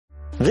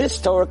This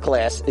Torah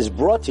class is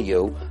brought to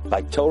you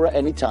by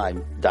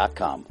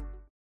TorahAnytime.com.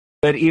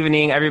 Good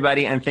evening,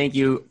 everybody, and thank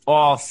you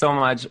all so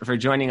much for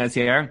joining us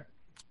here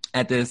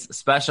at this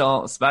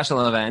special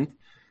event.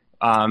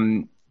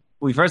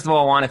 We first of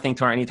all want to thank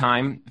Torah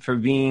Anytime for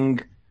being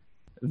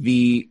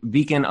the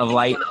beacon of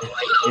light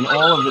in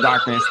all of the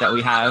darkness that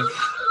we have.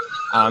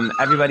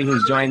 Everybody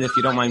who's joined, if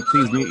you don't mind,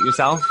 please mute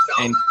yourself.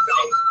 And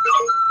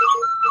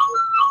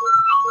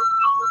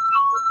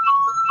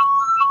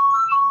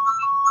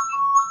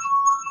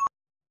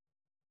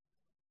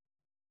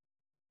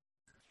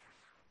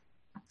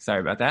sorry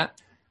about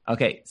that.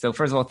 Okay, so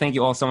first of all, thank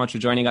you all so much for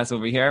joining us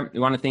over here. We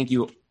want to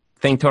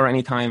thank Torah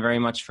Anytime very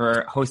much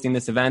for hosting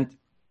this event.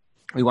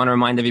 We want to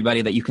remind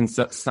everybody that you can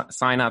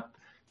sign up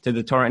to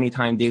the Torah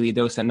Anytime Daily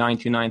Dose at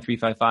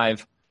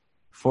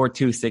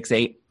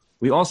 929-355-4268.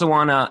 We also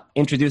want to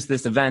introduce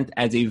this event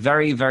as a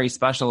very, very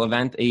special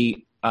event,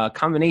 a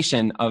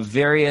combination of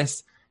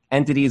various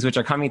entities which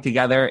are coming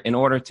together in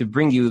order to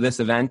bring you this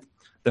event.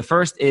 The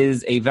first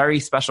is a very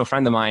special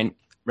friend of mine,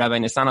 Rabbi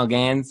Nisan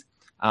Gans.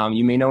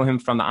 You may know him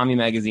from the Ami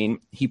magazine.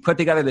 He put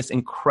together this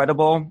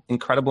incredible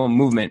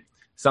movement,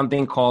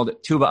 something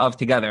called Tu B'Av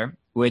Together,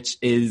 which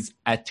is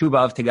at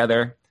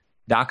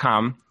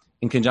tubaavtogether.com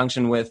in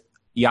conjunction with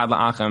Yad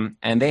La'achem.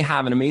 And they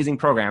have an amazing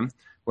program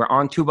where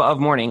on Tu B'Av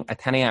morning at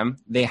 10 a.m.,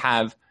 they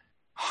have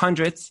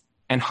hundreds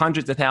and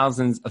hundreds of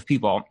thousands of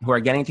people who are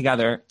getting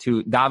together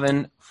to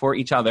daven for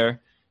each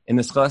other in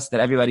the schus that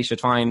everybody should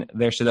find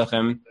their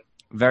shidduchim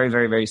very,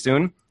 very, very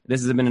soon.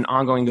 This has been an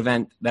ongoing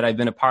event that I've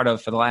been a part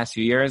of for the last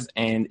few years,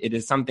 and it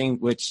is something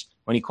which,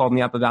 when he called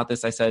me up about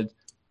this, I said,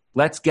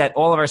 let's get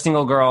all of our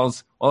single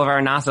girls, all of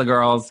our NASA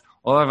girls,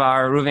 all of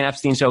our Reuven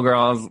Epstein Show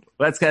girls,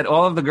 let's get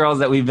all of the girls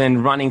that we've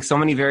been running so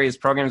many various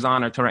programs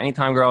on, our Torah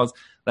Anytime girls,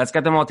 let's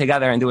get them all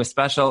together and do a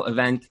special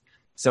event.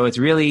 So it's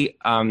really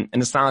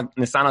Nisan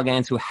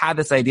Gans who had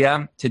this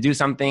idea to do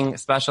something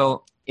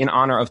special in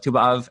honor of Tu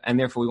B'Av, and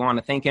therefore we want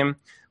to thank him.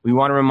 We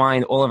want to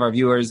remind all of our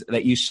viewers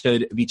that you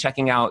should be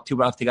checking out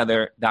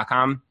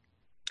tubaavtogether.com,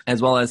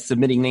 as well as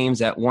submitting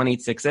names at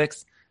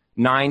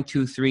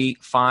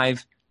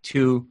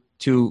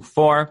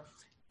 1-866-923-5224.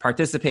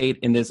 Participate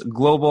in this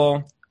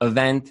global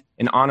event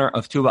in honor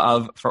of Tu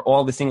B'Av for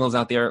all the singles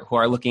out there who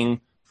are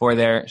looking for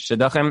their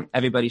shidduchim.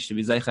 Everybody should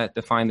be zeichet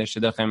to find their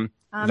shidduchim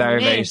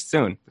very, very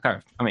soon.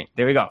 There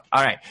we go.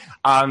 All right.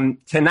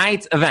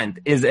 Tonight's event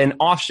is an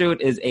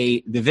offshoot, is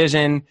a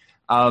division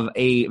of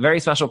a very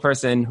special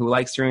person who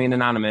likes to remain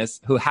anonymous,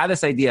 who had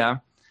this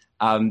idea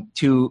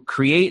to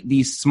create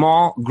these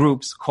small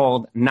groups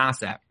called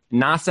NASA.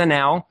 NASA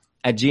now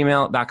at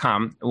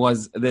gmail.com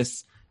was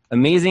this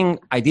amazing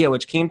idea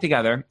which came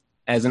together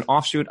as an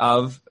offshoot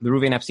of the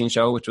Reuven Epstein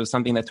Show, which was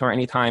something that Torah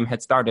Anytime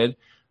had started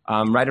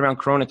right around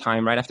Corona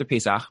time, right after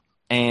Pesach.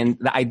 And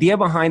the idea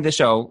behind the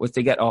show was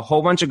to get a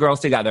whole bunch of girls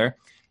together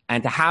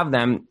and to have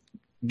them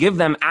give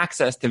them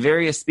access to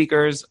various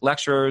speakers,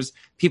 lecturers,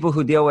 people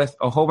who deal with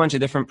a whole bunch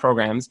of different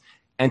programs,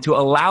 and to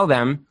allow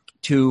them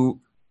to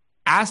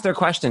ask their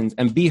questions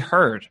and be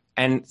heard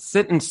and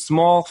sit in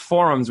small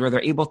forums where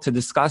they're able to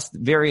discuss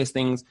various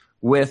things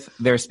with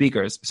their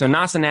speakers. So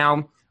NASA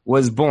Now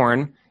was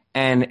born,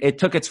 and it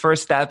took its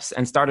first steps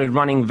and started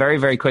running very,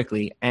 very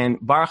quickly. And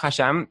Baruch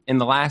Hashem, in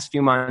the last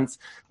few months,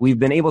 we've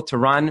been able to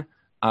run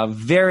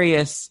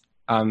various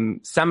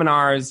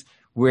seminars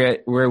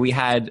where we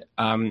had,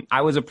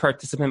 I was a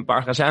participant,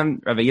 Baruch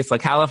Hashem, Rabbi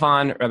Yitzhak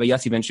Halifan, Rabbi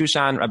Yossi Ben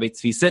Shushan, Rabbi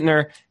Tzvi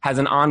Sittner has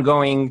an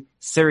ongoing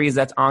series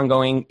that's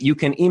ongoing. You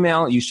should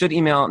email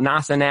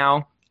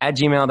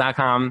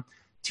nasanow@gmail.com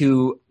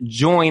to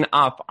join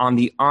up on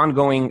the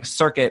ongoing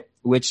circuit,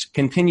 which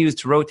continues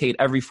to rotate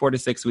every 4 to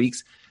 6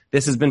 weeks.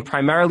 This has been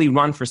primarily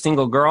run for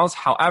single girls.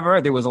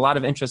 However, there was a lot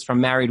of interest from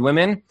married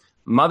women,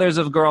 mothers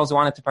of girls who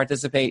wanted to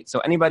participate. So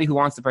anybody who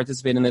wants to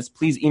participate in this,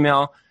 please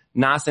email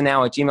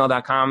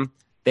nasanow@gmail.com.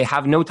 They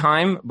have no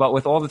time, but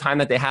with all the time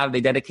that they have,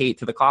 they dedicate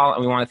to the call, and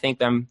we want to thank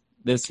them,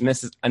 this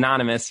Mrs.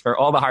 Anonymous, for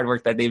all the hard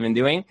work that they've been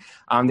doing.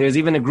 There's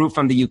even a group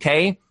from the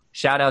UK.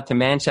 Shout out to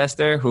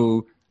Manchester,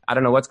 who, I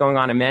don't know what's going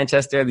on in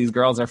Manchester. These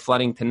girls are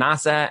flooding to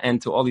NASA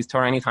and to all these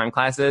Torah Anytime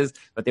classes,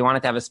 but they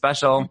wanted to have a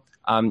special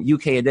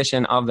UK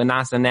edition of the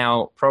NASA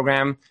Now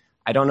program.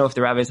 I don't know if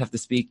the rabbis have to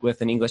speak with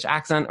an English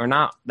accent or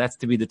not. That's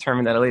to be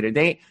determined at a later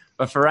date.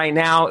 But for right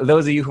now,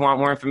 those of you who want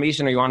more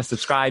information or you want to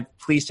subscribe,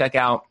 please check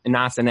out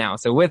NASA Now.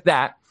 So with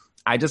that,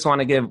 I just want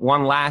to give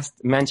one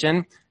last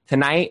mention.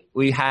 Tonight,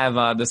 we have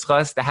the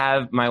schus to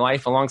have my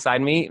wife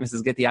alongside me,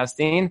 Mrs. Gitti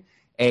Epstein,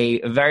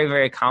 a very,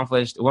 very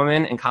accomplished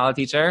woman and college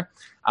teacher,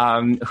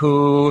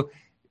 who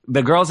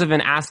the girls have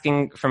been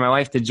asking for my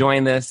wife to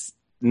join this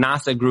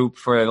NASA group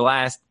for the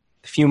last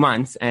few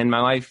months. And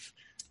my wife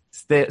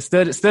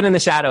stood in the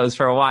shadows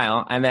for a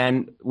while. And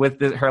then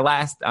with her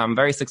last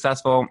very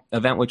successful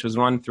event, which was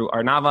run through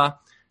Arnava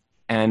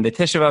and the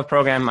Tisha B'Av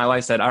program, my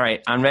wife said, all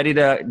right, I'm ready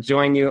to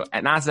join you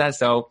at NASA.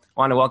 So I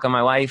want to welcome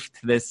my wife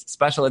to this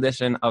special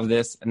edition of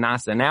this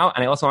NASA Now.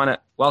 And I also want to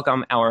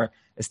welcome our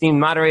esteemed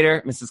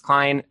moderator, Mrs.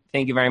 Klein,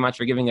 thank you very much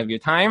for giving of your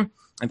time.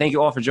 And thank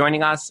you all for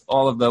joining us,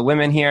 all of the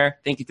women here.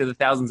 Thank you to the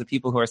thousands of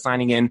people who are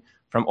signing in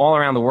from all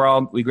around the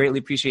world. We greatly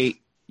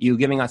appreciate you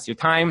giving us your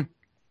time.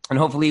 And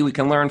hopefully we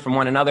can learn from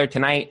one another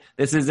tonight.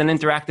 This is an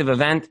interactive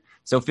event,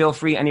 so feel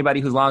free,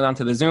 anybody who's logged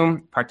onto the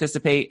Zoom,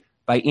 participate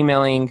by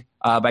emailing,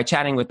 by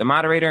chatting with the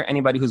moderator.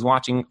 Anybody who's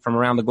watching from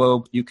around the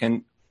globe, you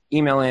can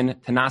email in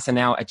to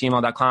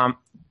nasanow@gmail.com,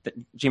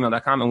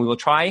 and we will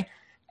try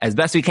as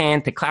best we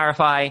can to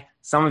clarify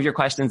some of your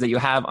questions that you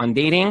have on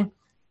dating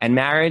and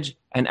marriage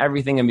and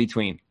everything in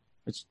between.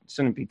 Which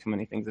shouldn't be too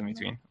many things in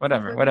between.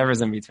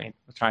 Whatever's in between.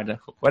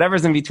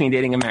 Whatever's in between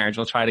dating and marriage,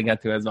 we'll try to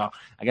get to as well.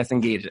 I guess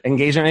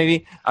engagement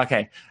maybe?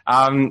 Okay.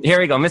 Here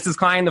we go. Mrs.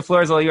 Klein, the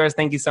floor is all yours.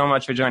 Thank you so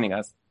much for joining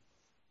us.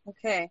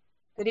 Okay.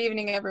 Good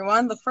evening,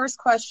 everyone. The first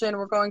question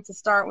we're going to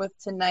start with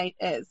tonight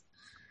is,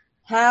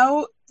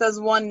 how does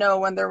one know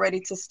when they're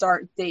ready to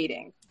start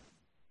dating?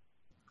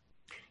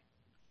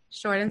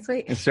 Short and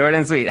sweet. Short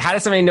and sweet. How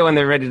does somebody know when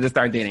they're ready to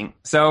start dating?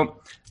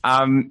 So,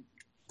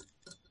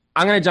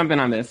 I'm going to jump in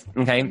on this,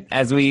 okay?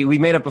 As we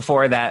made up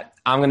before that,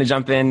 I'm going to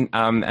jump in,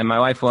 and my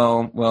wife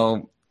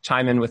will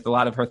chime in with a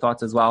lot of her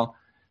thoughts as well.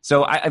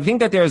 So I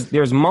think that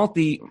there's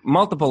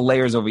multiple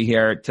layers over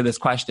here to this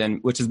question,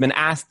 which has been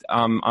asked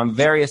on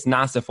various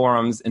NASA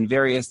forums in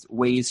various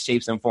ways,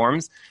 shapes, and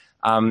forms.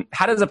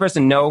 How does a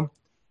person know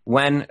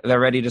when they're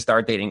ready to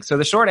start dating? So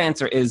the short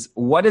answer is,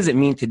 what does it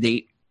mean to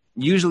date?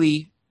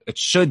 Usually, it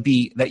should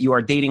be that you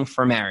are dating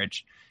for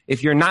marriage.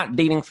 If you're not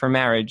dating for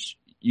marriage,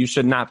 you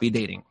should not be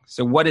dating.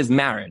 So what is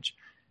marriage?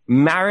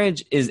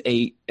 Marriage is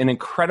an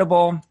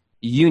incredible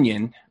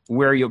union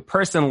where your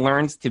person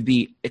learns to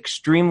be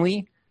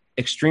extremely,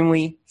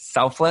 extremely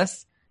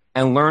selfless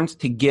and learns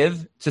to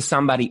give to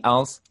somebody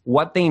else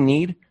what they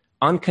need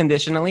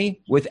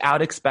unconditionally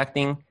without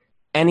expecting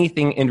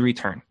anything in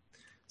return.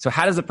 So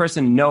how does a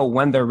person know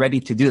when they're ready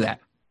to do that?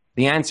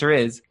 The answer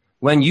is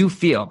when you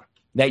feel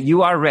that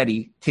you are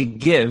ready to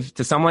give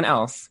to someone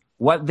else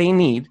what they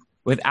need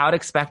without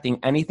expecting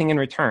anything in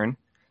return,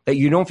 that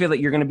you don't feel that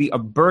you're going to be a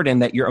burden,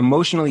 that you're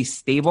emotionally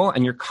stable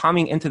and you're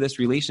coming into this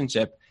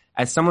relationship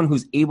as someone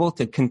who's able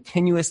to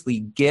continuously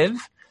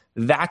give,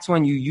 that's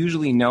when you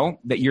usually know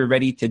that you're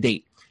ready to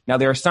date. Now,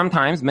 there are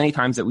many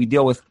times that we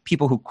deal with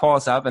people who call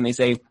us up and they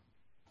say,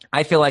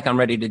 I feel like I'm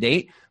ready to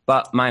date,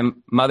 but my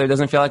mother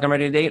doesn't feel like I'm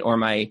ready to date, or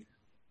my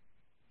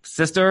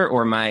sister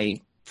or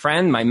my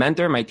friend, my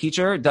mentor, my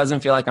teacher doesn't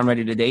feel like I'm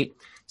ready to date.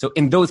 So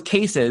in those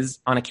cases,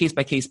 on a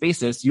case-by-case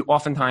basis, you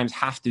oftentimes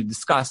have to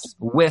discuss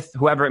with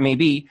whoever it may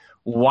be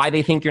why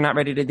they think you're not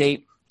ready to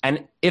date.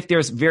 And if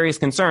there's various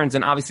concerns,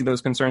 then obviously those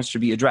concerns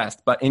should be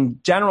addressed. But in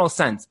general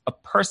sense, a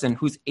person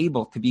who's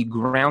able to be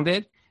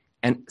grounded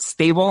and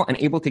stable and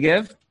able to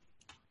give,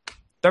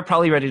 they're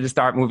probably ready to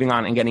start moving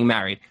on and getting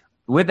married.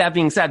 With that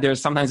being said,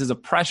 there's a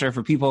pressure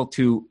for people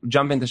to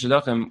jump into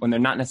shidduchim when they're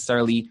not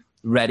necessarily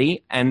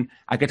ready. And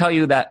I can tell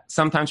you that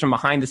sometimes from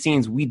behind the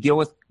scenes, we deal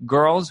with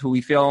girls who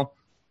we feel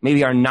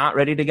maybe are not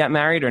ready to get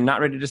married or not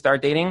ready to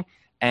start dating.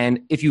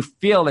 And if you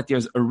feel that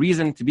there's a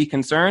reason to be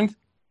concerned,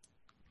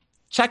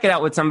 check it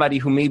out with somebody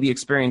who may be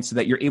experienced so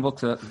that you're able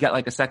to get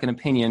like a second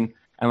opinion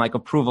and like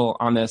approval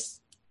on this,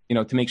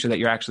 to make sure that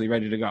you're actually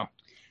ready to go.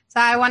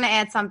 So I want to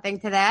add something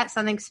to that,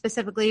 something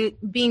specifically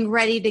being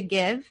ready to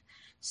give.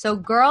 So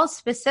girls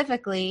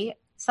specifically,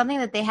 something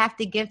that they have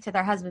to give to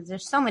their husbands.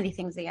 There's so many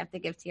things they have to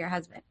give to your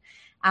husband.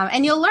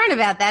 And you'll learn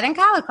about that in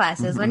college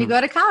classes when you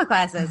go to college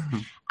classes.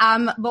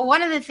 But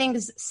one of the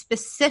things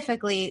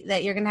specifically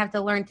that you're going to have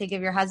to learn to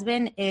give your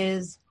husband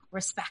is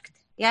respect.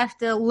 You have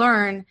to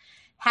learn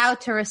how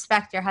to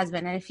respect your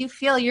husband. And if you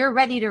feel you're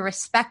ready to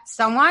respect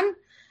someone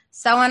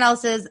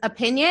else's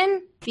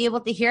opinion, be able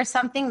to hear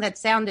something that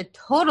sounded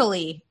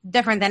totally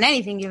different than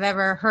anything you've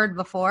ever heard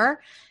before,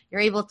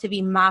 you're able to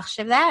be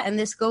machshav that. And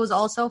this goes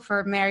also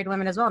for married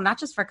women as well, not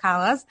just for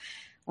kalas.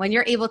 When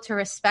you're able to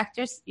respect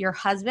your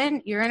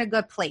husband, you're in a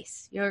good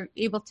place. You're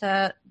able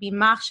to be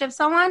machshav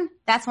someone.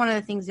 That's one of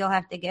the things you'll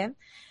have to give.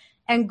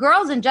 And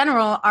girls in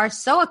general are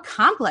so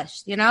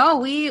accomplished.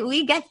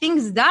 We get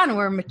things done.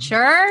 We're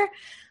mature.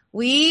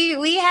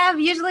 We have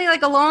usually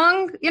like a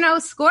long,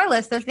 score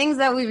list of things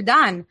that we've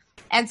done.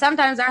 And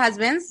sometimes our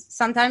husbands,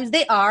 sometimes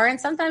they are,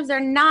 and sometimes they're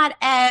not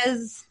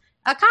as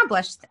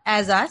accomplished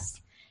as us.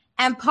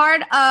 And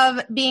part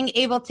of being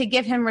able to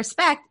give him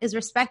respect is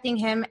respecting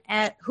him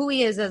at who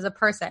he is as a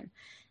person.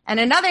 And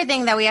another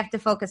thing that we have to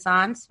focus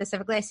on,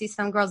 specifically, I see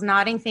some girls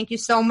nodding. Thank you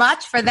so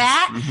much for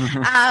that.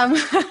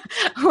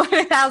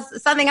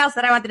 Something else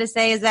that I wanted to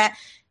say is that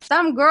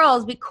some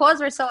girls, because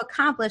we're so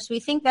accomplished, we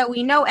think that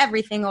we know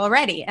everything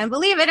already. And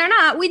believe it or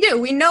not, we do.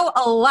 We know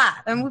a lot.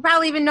 And we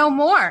probably even know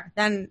more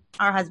than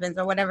our husbands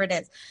or whatever it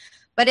is.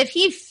 But if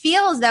he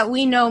feels that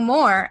we know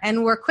more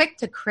and we're quick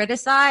to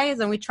criticize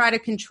and we try to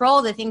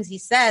control the things he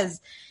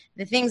says,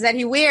 the things that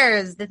he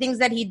wears, the things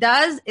that he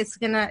does, it's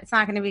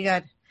not going to be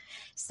good.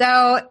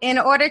 So in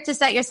order to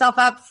set yourself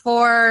up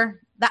for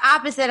the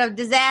opposite of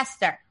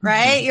disaster,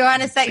 right? You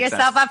want to set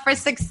yourself up for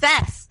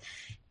success.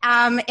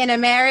 in a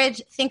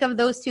marriage, think of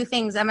those two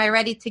things. Am I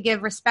ready to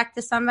give respect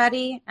to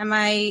somebody? Am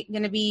I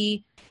going to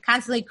be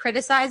constantly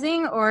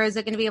criticizing, or is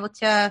it going to be able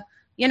to,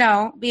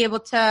 be able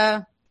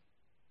to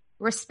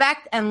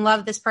respect and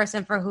love this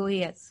person for who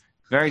he is?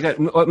 Very good.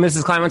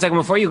 Mrs. Klein, 1 second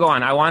before you go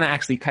on, I want to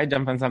actually kind of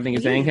jump on something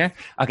you're saying here.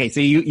 Okay, so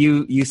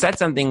you said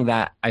something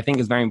that I think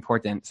is very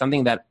important,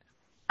 something that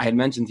I had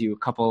mentioned to you a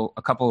couple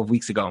of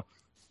weeks ago.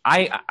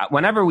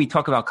 Whenever we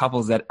talk about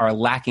couples that are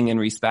lacking in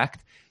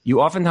respect,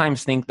 you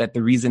oftentimes think that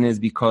the reason is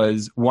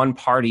because one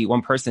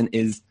person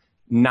is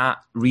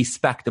not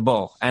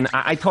respectable. And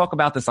I talk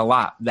about this a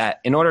lot,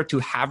 that in order to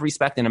have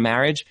respect in a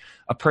marriage,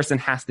 a person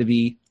has to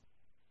be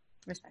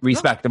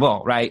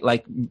respectable, right?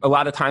 Like a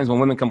lot of times when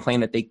women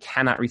complain that they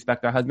cannot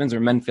respect their husbands, or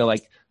men feel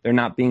like they're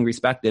not being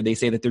respected, they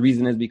say that the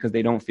reason is because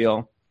they don't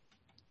feel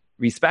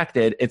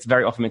respected. It's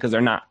very often because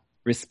they're not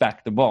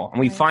respectable. And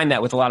we find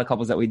that with a lot of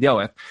couples that we deal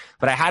with.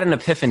 But I had an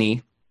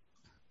epiphany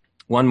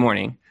one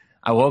morning.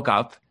 I woke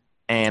up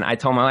and I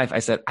told my wife, I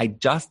said, I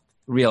just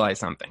realized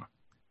something.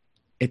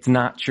 It's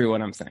not true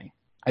what I'm saying.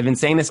 I've been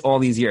saying this all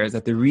these years,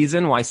 that the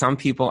reason why some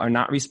people are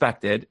not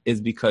respected is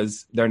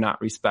because they're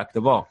not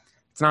respectable.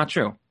 It's not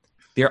true.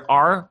 There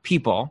are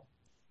people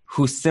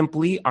who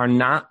simply are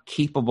not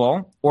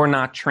capable or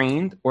not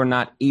trained or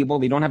not able.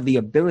 They don't have the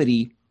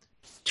ability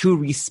to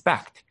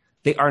respect.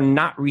 They are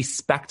not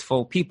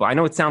respectful people. I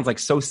know it sounds like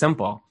so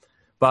simple,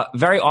 but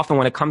very often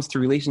when it comes to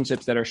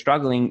relationships that are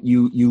struggling,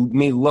 you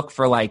may look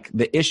for like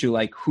the issue,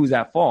 like who's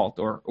at fault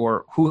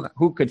or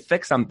who could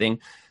fix something.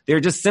 They're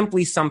just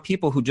simply some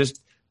people who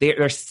just,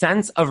 their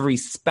sense of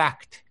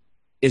respect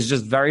is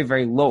just very,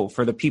 very low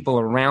for the people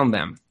around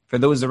them, for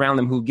those around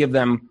them who give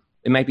them.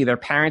 It might be their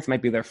parents, it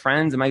might be their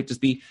friends, it might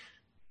just be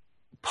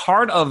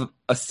part of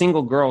a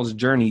single girl's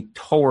journey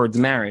towards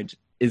marriage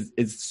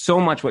is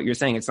so much what you're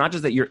saying. It's not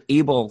just that you're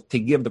able to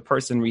give the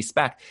person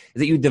respect,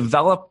 is that you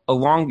develop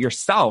along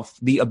yourself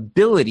the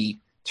ability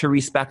to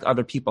respect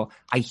other people.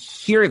 I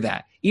hear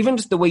that. Even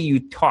just the way you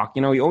talk,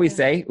 we always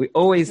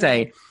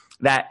say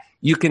that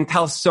you can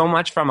tell so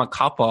much from a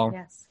couple.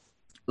 Yes.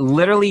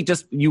 Literally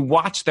just you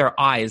watch their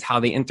eyes, how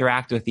they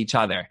interact with each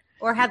other.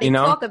 Or how they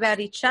talk about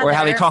each other. Or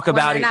how they talk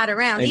about it. They're not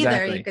around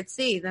exactly. either. You could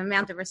see the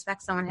amount of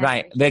respect someone has.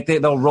 Right.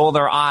 They'll roll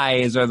their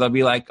eyes, or they'll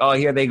be like, oh,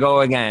 here they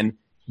go again.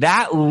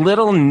 That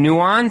little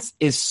nuance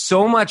is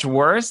so much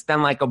worse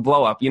than like a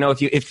blow up.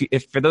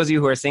 If for those of you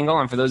who are single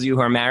and for those of you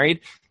who are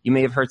married, you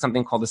may have heard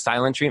something called the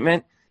silent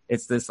treatment.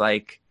 It's this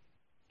like,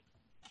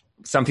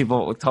 some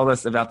people told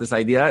us about this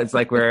idea. It's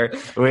like where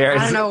I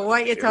don't know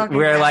what you're talking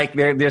about. Like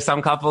there's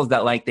some couples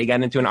that like they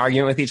get into an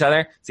argument with each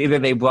other. So either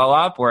they blow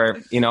up or,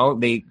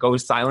 they go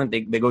silent.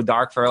 They go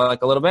dark for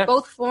like a little bit.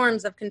 Both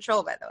forms of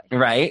control, by the way.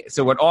 Right.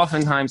 So what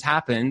oftentimes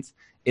happens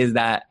is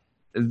that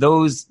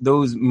those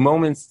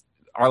moments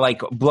are like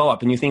blow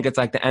up and you think it's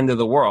like the end of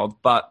the world,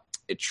 but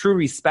true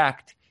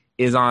respect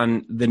is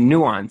on the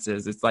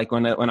nuances. It's like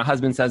when a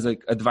husband says a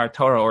Dvar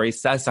Torah or he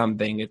says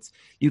something, it's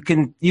you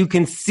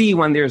can see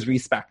when there's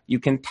respect. You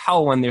can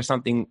tell when there's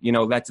something,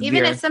 that's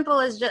even there. As simple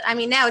as just,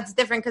 now it's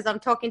different because I'm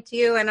talking to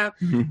you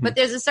but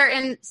there's a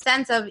certain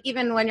sense of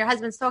even when your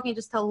husband's talking,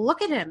 just to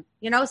look at him.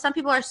 Some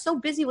people are so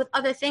busy with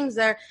other things.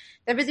 They're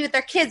busy with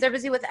their kids. They're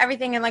busy with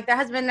everything. And like their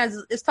husband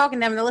is talking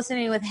to them, they're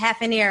listening with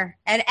half an ear.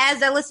 And as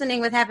they're listening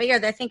with half an ear,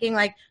 they're thinking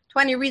like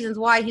 20 reasons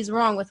why he's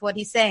wrong with what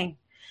he's saying.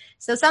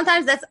 So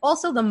sometimes that's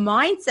also the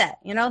mindset,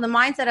 the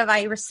mindset of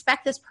I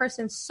respect this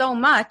person so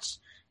much.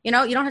 You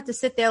don't have to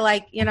sit there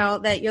like,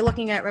 that you're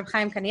looking at Reb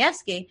Chaim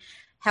Kanievsky.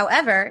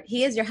 However,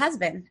 he is your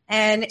husband.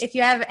 And if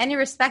you have any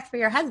respect for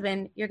your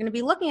husband, you're going to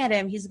be looking at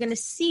him. He's going to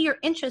see your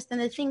interest in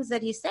the things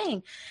that he's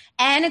saying.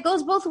 And it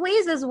goes both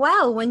ways as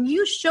well. When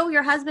you show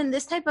your husband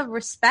this type of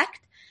respect,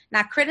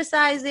 not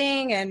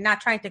criticizing and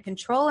not trying to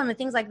control him and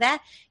things like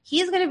that,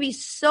 he's going to be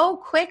so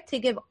quick to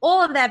give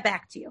all of that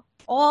back to you.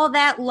 All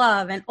that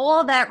love and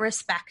all that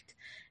respect.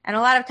 And a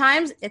lot of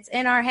times it's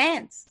in our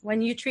hands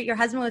when you treat your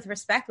husband with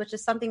respect, which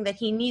is something that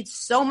he needs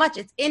so much.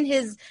 It's in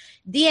his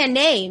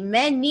DNA.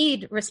 Men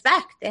need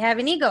respect. They have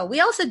an ego.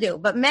 We also do,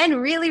 but men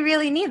really,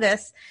 really need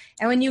this.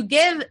 And when you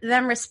give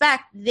them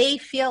respect, they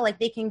feel like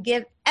they can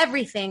give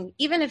everything.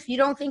 Even if you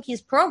don't think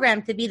he's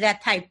programmed to be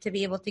that type, to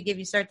be able to give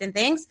you certain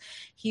things,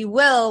 he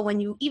will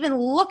when you even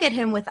look at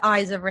him with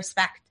eyes of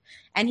respect.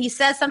 And he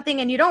says something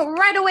and you don't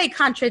right away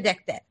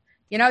contradict it.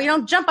 You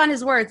don't jump on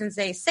his words and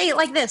say it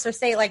like this or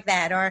say it like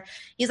that. Or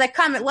he's like,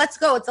 come, let's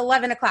go. It's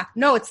 11 o'clock.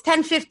 No, it's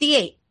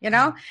 10:58.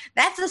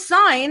 That's a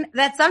sign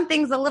that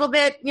something's a little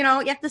bit, you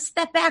have to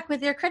step back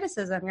with your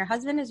criticism. Your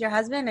husband is your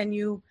husband and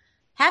you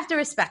have to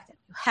respect him.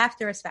 You have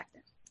to respect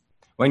him.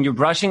 When you're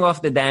brushing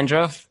off the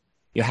dandruff,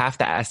 you have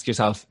to ask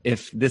yourself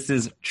if this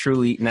is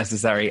truly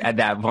necessary at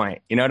that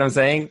point. You know what I'm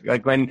saying?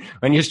 Like when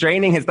you're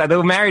straightening his tie,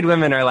 the married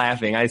women are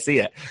laughing. I see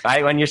it,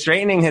 right? When you're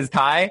straightening his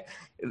tie,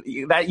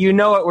 that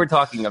what we're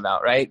talking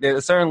about, right? There's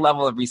a certain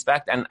level of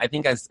respect, and I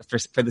think as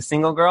for the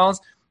single girls,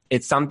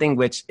 it's something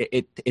which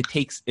it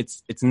takes,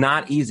 it's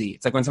not easy.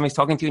 It's like when somebody's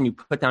talking to you and you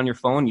put down your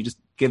phone, you just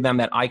give them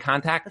that eye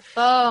contact. The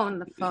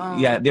phone.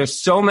 Yeah, there's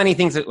so many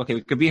things that, okay,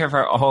 we could be here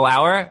for a whole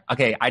hour.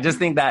 Okay, I just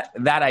think that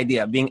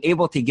idea, being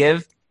able to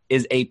give,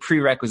 is a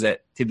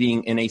prerequisite to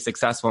being in a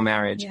successful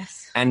marriage.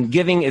 Yes. And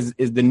giving is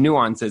the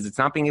nuances. It's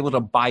not being able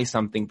to buy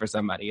something for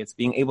somebody. It's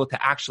being able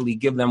to actually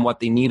give them what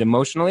they need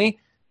emotionally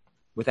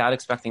without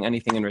expecting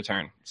anything in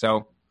return.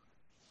 So,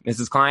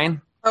 Mrs.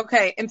 Klein?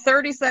 Okay, in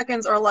 30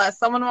 seconds or less,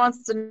 someone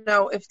wants to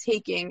know if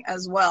taking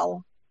as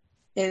well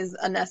is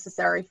a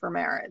necessary for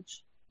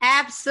marriage.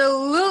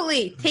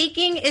 Absolutely.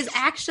 Taking is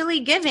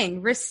actually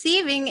giving.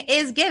 Receiving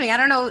is giving. I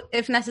don't know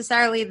if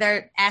necessarily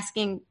they're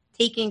asking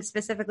taking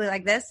specifically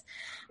like this.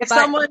 If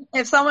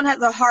someone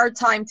has a hard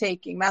time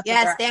taking, that's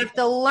yes, they have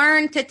to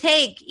learn to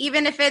take.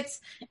 Even if it's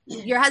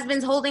your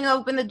husband's holding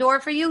open the door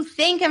for you,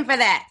 thank him for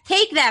that.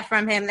 Take that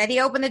from him, that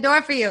he opened the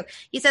door for you.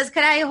 He says,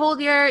 "Could I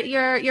hold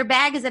your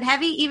bag? Is it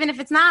heavy?" Even if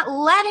it's not,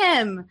 let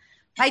him.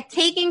 By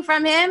taking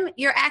from him,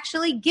 you're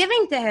actually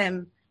giving to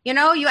him. You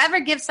know, you ever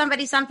give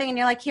somebody something and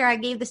you're like, "Here, I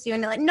gave this to you,"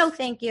 and they're like, "No,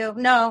 thank you.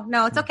 No,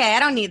 it's okay. I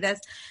don't need this."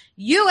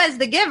 You as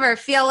the giver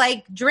feel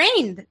like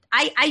drained.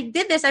 I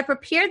did this. I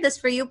prepared this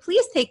for you.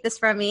 Please take this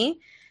from me.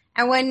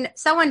 And when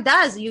someone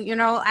does,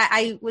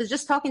 I was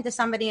just talking to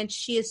somebody and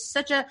she is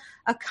such a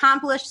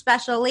accomplished,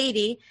 special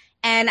lady.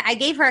 And I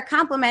gave her a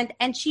compliment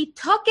and she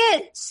took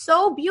it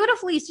so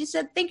beautifully. She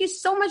said, "Thank you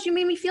so much. You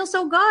made me feel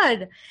so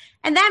good."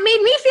 And that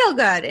made me feel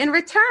good in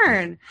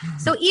return.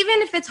 So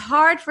even if it's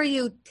hard for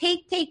you,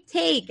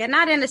 take, and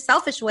not in a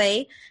selfish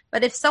way,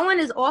 but if someone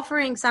is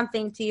offering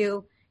something to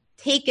you,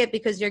 take it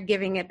because you're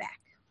giving it back.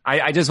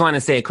 I just want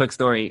to say a quick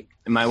story.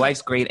 My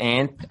wife's great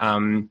aunt,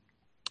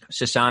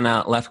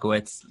 Shoshana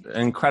Lefkowitz,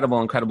 an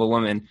incredible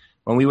woman.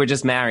 When we were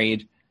just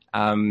married,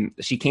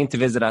 she came to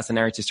visit us in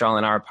Eretz Yisrael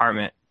in our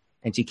apartment.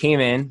 And she came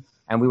in,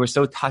 and we were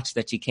so touched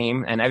that she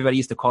came. And everybody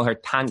used to call her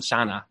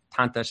Tanshana,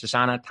 Tanta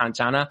Shoshana,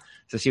 Tanshana.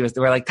 So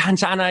we're like,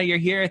 "Tanshana, you're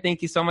here.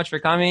 Thank you so much for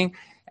coming."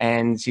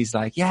 And she's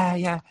like,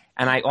 yeah.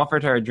 And I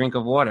offered her a drink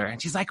of water.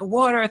 And she's like,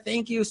 "Water,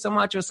 thank you so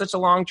much. It was such a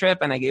long trip."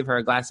 And I gave her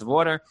a glass of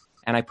water.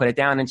 And I put it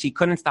down. And she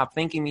couldn't stop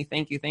thanking me,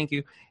 thank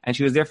you. And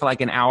she was there for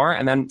like an hour.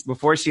 And then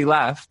before she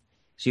left,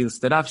 she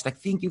stood up. She's like,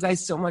 "Thank you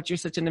guys so much. You're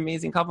such an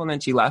amazing couple." And then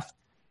she left.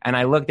 And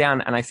I looked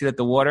down and I see that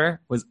the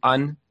water was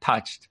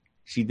untouched.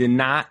 She did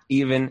not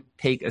even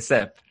take a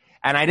sip.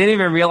 And I didn't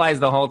even realize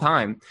the whole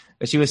time.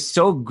 But she was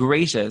so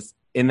gracious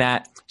in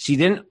that she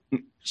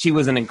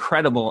was an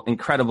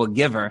incredible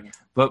giver.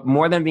 But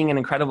more than being an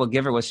incredible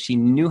giver was she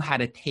knew how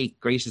to take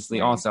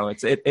graciously also.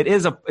 It's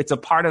a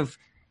part of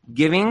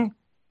giving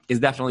is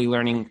definitely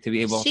learning to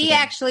be able to. She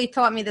actually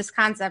taught me this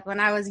concept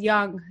when I was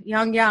young.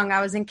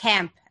 I was in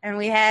camp and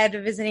we had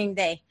a visiting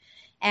day.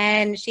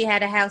 And she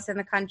had a house in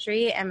the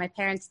country and my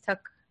parents took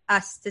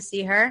us to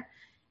see her.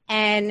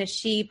 And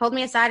she pulled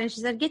me aside and she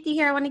said, "Get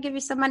here, I want to give you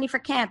some money for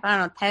camp." I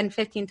don't know, $10,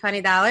 $15,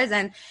 $20.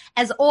 And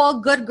as all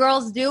good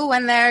girls do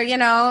when they're,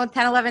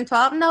 10, 11,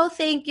 12, "No,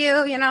 thank you.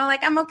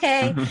 Like, I'm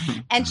okay."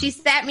 And she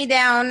sat me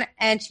down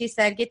and she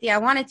said, "Gitti, I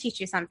want to teach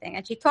you something."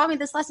 And she taught me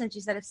this lesson. She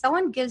said, if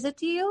someone gives it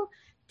to you,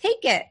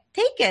 take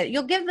it.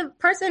 You'll give the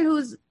person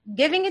who's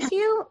giving it to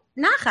you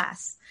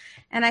nachas.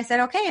 And I said,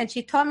 okay. And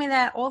she taught me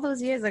that all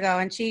those years ago.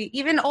 And she,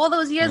 even all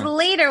those years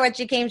later when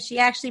she came, she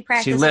actually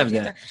practiced. She lived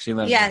it.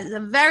 Yeah, it's a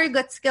very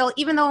good skill,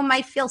 even though it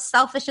might feel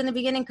selfish in the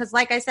beginning. Because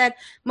like I said,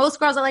 most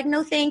girls are like,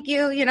 "No, thank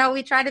you."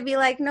 We try to be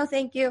like, "No,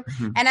 thank you."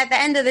 Mm-hmm. And at the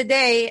end of the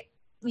day,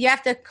 you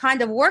have to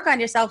kind of work on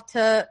yourself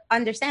to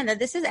understand that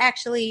this is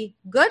actually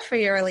good for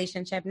your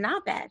relationship,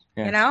 not bad.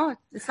 Yeah.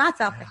 It's not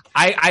selfish.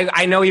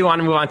 I know you want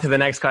to move on to the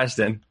next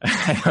question.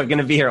 I'm going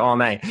to be here all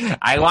night.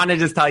 I want to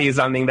just tell you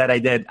something that I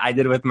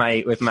did with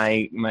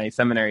my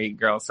seminary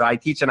girls. So I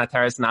teach in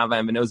Ataras Nava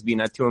and B'nai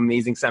Bina, two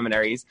amazing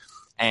seminaries.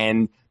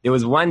 And there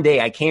was one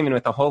day I came in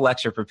with a whole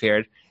lecture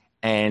prepared.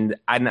 And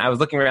I was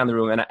looking around the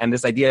room and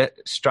this idea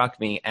struck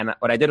me. And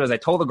what I did was I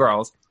told the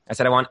girls, I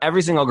said, I want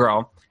every single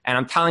girl. And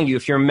I'm telling you,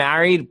 if you're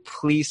married,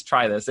 please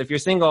try this. If you're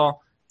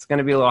single, it's going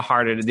to be a little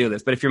harder to do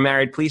this. But if you're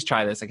married, please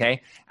try this,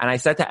 okay? And I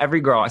said to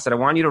every girl, I said, I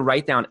want you to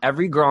write down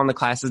every girl in the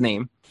class's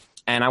name.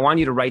 And I want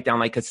you to write down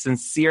like a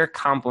sincere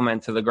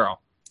compliment to the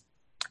girl.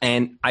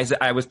 And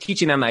I was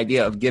teaching them the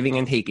idea of giving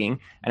and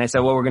taking. And I said,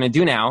 what we're going to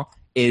do now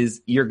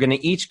is you're going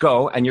to each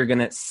go and you're going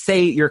to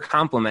say your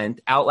compliment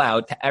out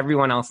loud to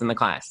everyone else in the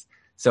class.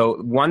 So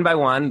one by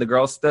one, the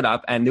girls stood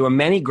up, and there were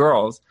many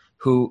girls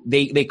who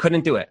they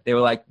couldn't do it. They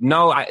were like,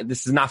 "No,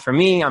 this is not for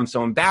me. I'm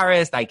so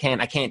embarrassed. I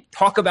can't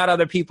talk about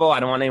other people. I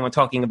don't want anyone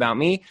talking about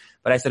me."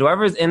 But I said,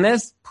 whoever's in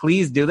this,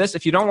 please do this.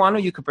 If you don't want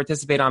to, you could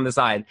participate on the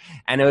side.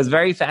 And it was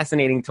very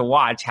fascinating to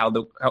watch how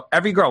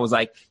every girl was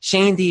like,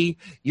 "Shandy,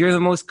 you're the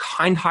most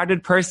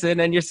kind-hearted person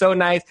and you're so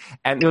nice."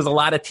 And there was a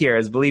lot of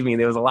tears. Believe me,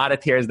 there was a lot of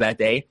tears that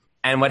day.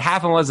 And what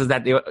happened was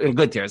that they were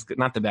good tears,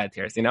 not the bad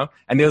tears,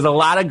 And there was a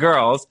lot of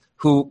girls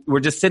who were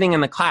just sitting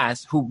in the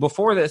class who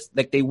before this,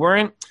 like they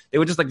were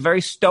just like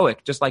very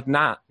stoic, just like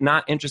not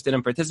interested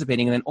in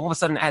participating. And then all of a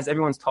sudden, as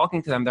everyone's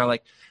talking to them, they're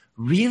like,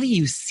 really?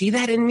 You see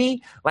that in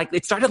me? Like,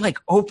 it started like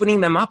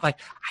opening them up. Like,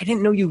 I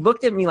didn't know you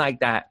looked at me like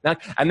that.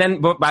 And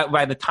then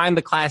by the time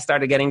the class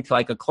started getting to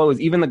like a close,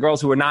 even the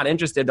girls who were not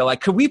interested, they're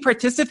like, could we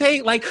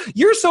participate? Like,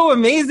 you're so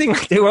amazing.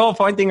 Like, they were all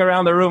pointing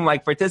around the room,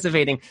 like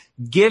participating.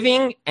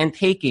 Giving and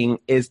taking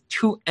is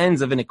two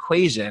ends of an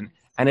equation.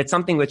 And it's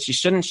something which you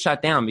shouldn't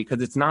shut down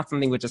because it's not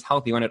something which is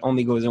healthy when it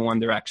only goes in one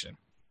direction.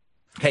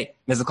 Okay,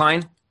 Mrs.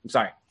 Klein, I'm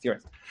sorry, it's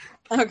yours.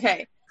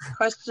 Okay.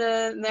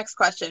 Next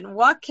question.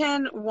 What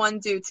can one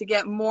do to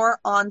get more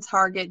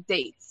on-target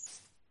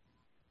dates?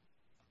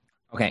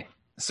 Okay,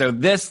 so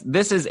this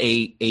is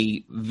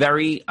a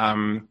very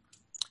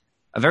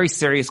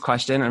serious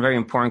question, a very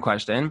important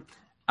question.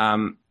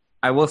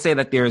 I will say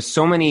that there's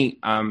so many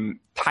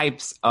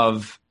types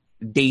of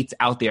dates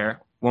out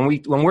there.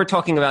 When we're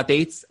talking about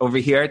dates over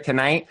here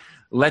tonight,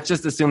 let's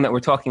just assume that we're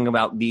talking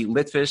about the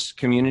Litvish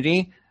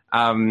community,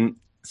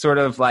 sort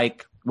of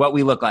like what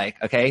we look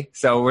like, okay?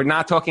 So we're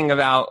not talking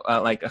about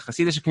like a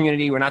Hasidic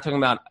community. We're not talking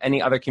about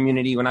any other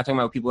community. We're not talking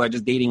about people who are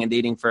just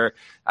dating for,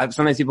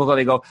 sometimes people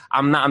go,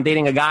 I'm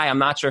dating a guy. I'm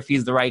not sure if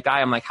he's the right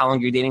guy. I'm like, how long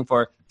are you dating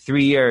for?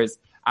 3 years.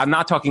 I'm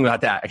not talking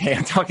about that, okay?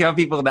 I'm talking about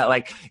people that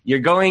like, you're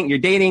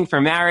dating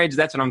for marriage.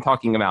 That's what I'm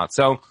talking about.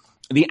 So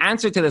the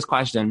answer to this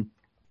question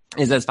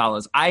is as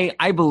follows.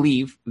 I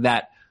believe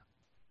that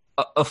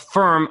a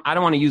firm, I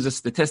don't want to use a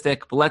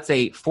statistic, but let's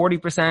say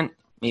 40%,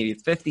 maybe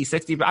it's 50,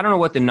 60, but I don't know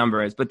what the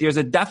number is, but there's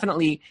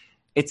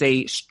it's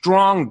a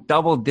strong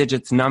double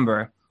digits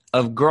number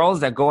of girls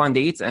that go on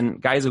dates and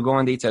guys who go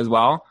on dates as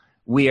well,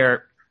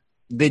 where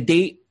the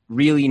date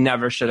really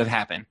never should have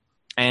happened.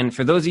 And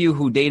for those of you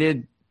who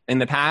dated in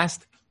the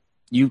past,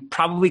 you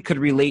probably could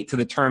relate to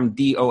the term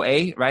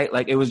DOA, right?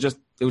 Like it was just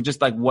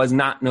like was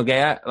not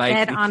nogea, like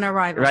dead on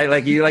arrival, right?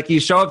 Like you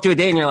show up to a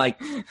date and you're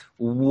like,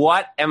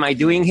 what am I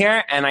doing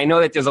here? And I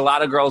know that there's a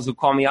lot of girls who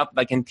call me up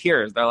like in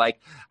tears. They're like,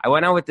 I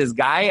went out with this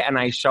guy and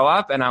I show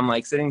up and I'm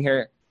like sitting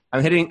here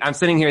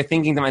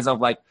thinking to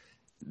myself like,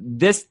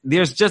 there's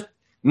just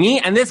me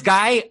and this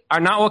guy are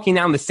not walking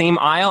down the same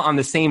aisle on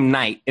the same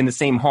night in the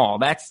same hall.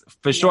 That's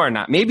for sure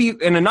not. Maybe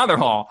in another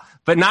hall,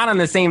 but not on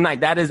the same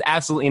night. That is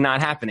absolutely not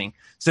happening.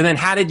 So then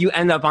how did you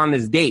end up on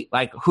this date?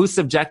 Like who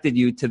subjected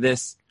you to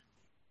this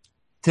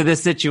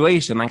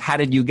situation? Like, how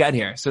did you get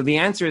here? So the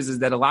answer is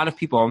that a lot of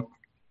people,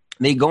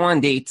 they go on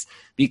dates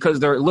because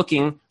they're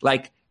looking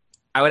like,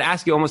 I would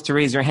ask you almost to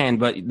raise your hand,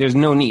 but there's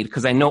no need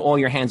because I know all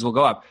your hands will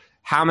go up.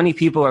 How many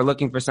people are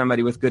looking for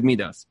somebody with good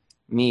midos?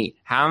 Me.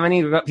 How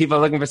many people are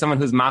looking for someone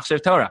who's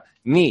machshav Torah?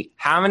 Me.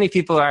 How many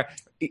people are,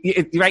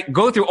 right?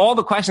 Go through all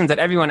the questions that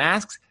everyone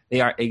asks. They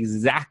are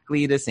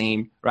exactly the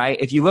same, right?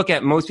 If you look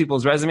at most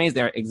people's resumes,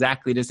 they're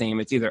exactly the same.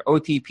 It's either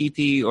OT,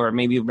 PT, or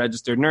maybe a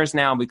registered nurse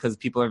now because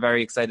people are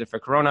very excited for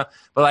Corona.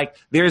 But like,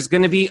 there's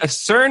going to be a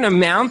certain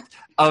amount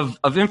of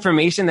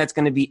information that's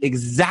going to be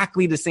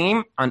exactly the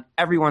same on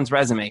everyone's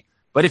resume.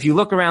 But if you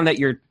look around at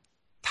your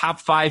top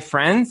 5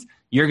 friends,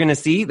 you're going to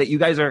see that you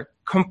guys are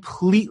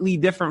completely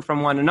different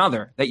from one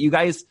another. That you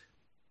guys,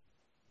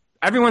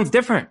 everyone's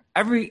different.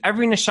 Every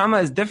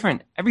neshama is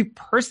different. Every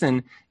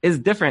person is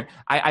different.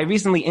 I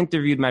recently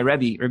interviewed my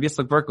Rebbe, Rabbi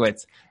Yitzchak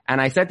Berkowitz,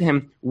 and I said to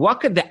him, what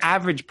could the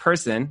average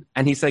person,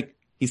 and he's like,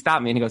 he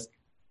stopped me and he goes,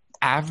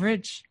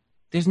 average?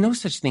 There's no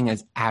such thing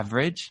as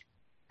average.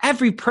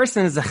 Every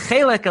person is a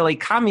chelek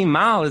elekami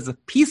mal, is a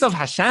piece of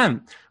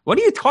Hashem. What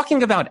are you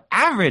talking about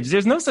average?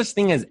 There's no such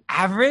thing as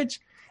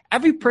average.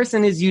 Every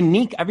person is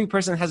unique. Every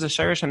person has a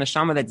shirish and a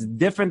shama that's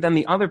different than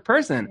the other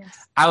person.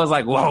 Yes. I was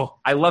like, whoa,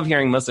 I love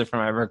hearing Musar from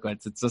my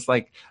Berkowitz. It's just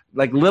like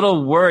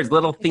little words,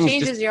 little things. It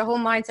changes your whole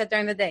mindset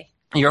during the day.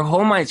 Your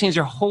whole mind, changed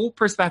your whole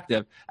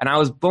perspective. And I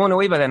was blown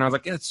away by that. And I was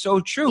like, it's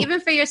so true.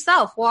 Even for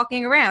yourself,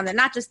 walking around. And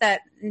not just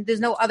that there's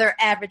no other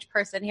average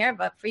person here,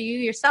 but for you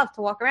yourself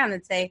to walk around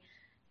and say,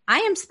 I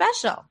am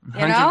special,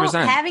 you 100%. know,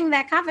 having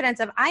that confidence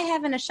of I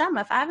have an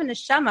neshama. If I have a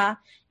neshama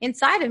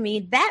inside of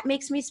me, that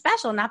makes me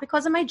special, not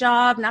because of my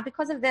job, not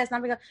because of this,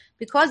 not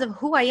because of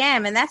who I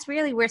am. And that's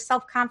really where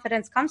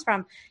self-confidence comes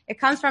from. It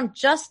comes from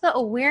just the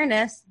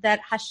awareness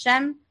that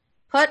Hashem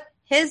put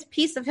his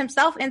piece of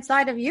himself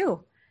inside of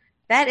you.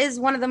 That is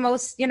one of the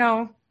most,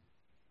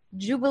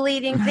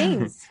 jubilating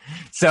things.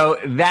 So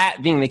that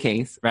being the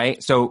case,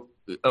 right? So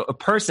a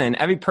person,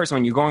 every person,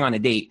 when you're going on a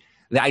date,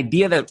 the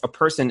idea that a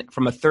person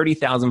from a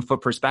 30,000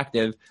 foot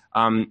perspective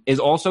is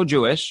also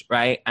Jewish,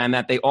 right? And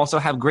that they also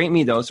have great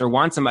midos or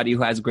want somebody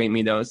who has great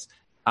midos.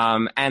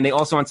 And they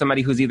also want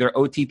somebody who's either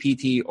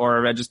OTPT or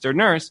a registered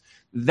nurse.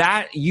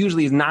 That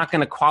usually is not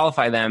going to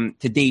qualify them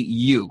to date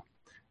you,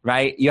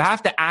 right? You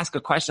have to ask a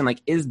question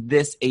like, is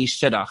this a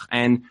shidduch?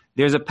 And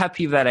there's a pet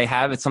peeve that I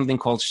have. It's something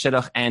called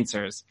shidduch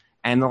answers.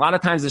 And a lot of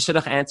times the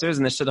shidduch answers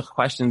and the shidduch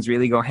questions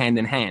really go hand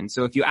in hand.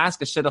 So if you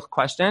ask a shidduch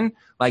question,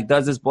 like,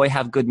 does this boy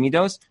have good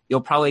midos?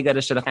 You'll probably get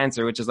a shidduch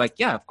answer, which is like,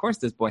 yeah, of course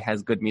this boy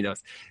has good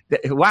midos.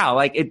 Wow,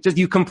 like it just,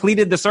 you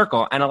completed the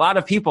circle. And a lot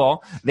of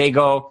people, they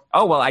go,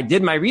 oh, well, I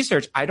did my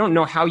research. I don't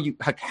know how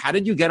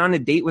did you get on a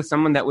date with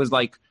someone that was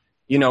like,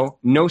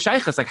 no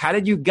shaykhs? Like, how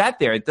did you get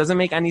there? It doesn't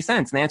make any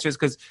sense. And the answer is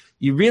because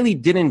you really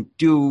didn't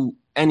do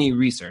any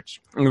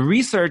research.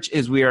 Research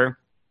is where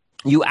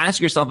you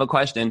ask yourself a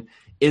question: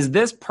 is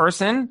this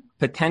person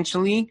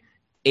potentially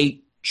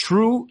a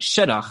true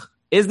shidduch?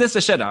 Is this a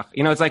shidduch?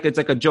 It's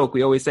like a joke.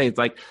 We always say it's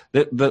like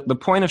the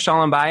point of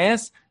shalom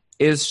bayis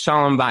is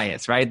shalom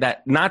bayis, right?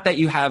 That not that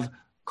you have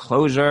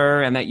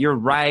closure and that you're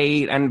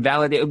right and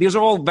validate. These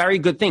are all very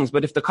good things.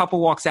 But if the couple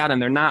walks out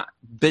and they're not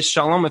bis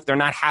shalom, if they're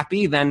not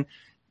happy, then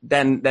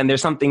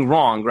there's something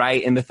wrong,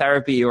 right? In the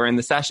therapy or in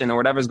the session or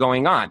whatever's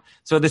going on.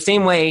 So the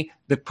same way,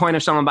 the point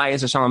of shalom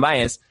bayis is shalom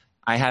bayis.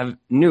 I have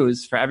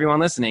news for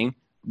everyone listening.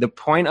 The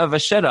point of a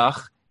shidduch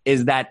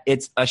is that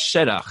it's a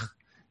shidduch.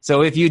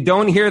 So if you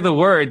don't hear the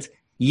words,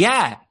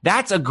 yeah,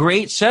 that's a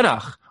great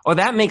shidduch, or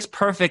that makes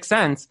perfect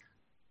sense,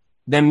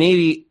 then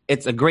maybe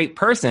it's a great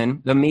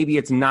person, then maybe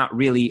it's not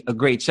really a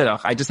great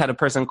shidduch. I just had a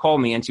person call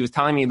me and she was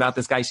telling me about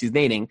this guy she's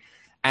dating.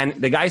 And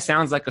the guy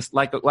sounds like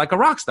a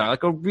rock star,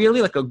 like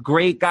a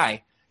great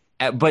guy.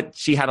 But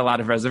she had a lot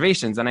of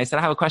reservations. And I said,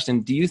 I have a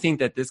question. Do you think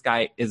that this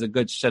guy is a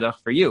good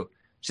shidduch for you?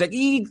 She's like,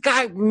 he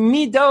got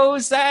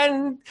midos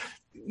and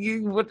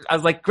I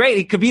was like, great.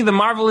 He could be the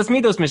marvelous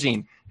midos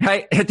machine,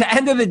 right? At the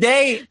end of the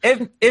day,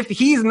 if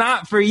he's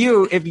not for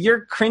you, if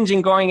you're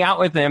cringing going out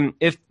with him,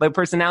 if the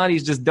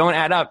personalities just don't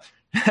add up,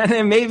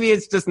 then maybe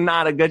it's just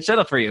not a good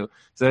shidduch for you.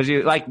 So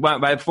she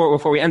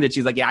before we ended,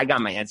 she's like, yeah, I got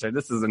my answer.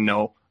 This is a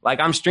no. Like,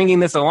 I'm stringing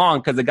this along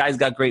because the guy's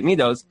got great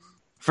midos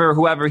for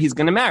whoever he's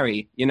going to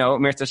marry. Mir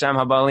Tashem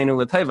Habalinu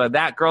L'Teva,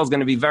 that girl's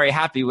going to be very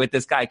happy with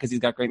this guy because he's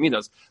got great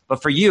midos.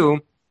 But for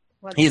you,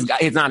 he's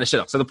not a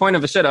shidduch. So the point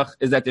of a shidduch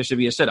is that there should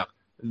be a shidduch.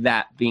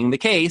 That being the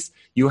case,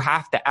 you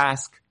have to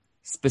ask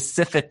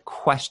specific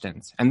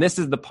questions. And this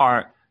is the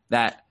part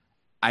that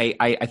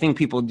I think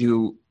people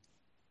do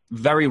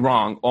very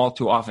wrong all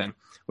too often.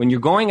 When you're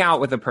going out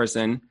with a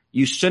person,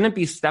 you shouldn't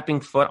be stepping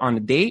foot on a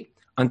date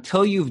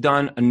until you've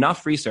done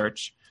enough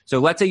research. So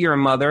let's say you're a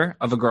mother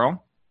of a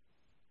girl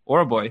or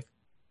a boy.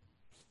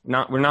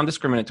 We're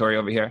non-discriminatory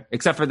over here,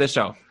 except for this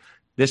show.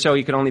 This show,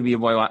 you can only be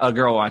a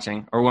girl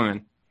watching or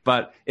woman.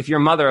 But if you're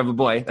a mother of a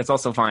boy, that's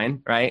also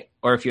fine, right?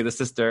 Or if you're the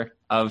sister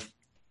of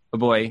a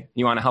boy,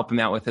 you want to help him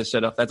out with his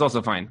shidduch, that's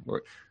also fine.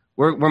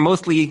 We're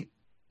mostly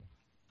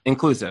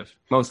inclusive,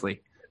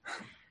 mostly.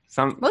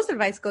 Most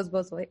advice goes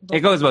both ways. It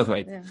goes both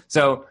ways. Yeah.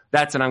 So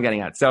that's what I'm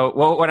getting at. So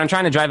what I'm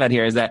trying to drive at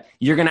here is that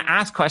you're going to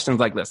ask questions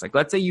like this. Like,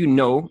 let's say you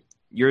know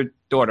your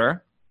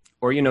daughter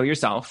or you know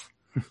yourself.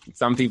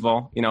 Some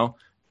people,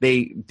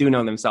 they do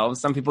know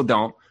themselves. Some people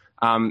don't.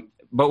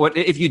 But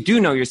if you do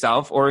know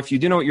yourself, or if you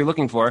do know what you're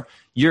looking for,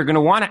 you're going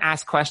to want to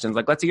ask questions.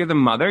 Like, let's say you're the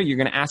mother, you're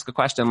going to ask a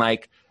question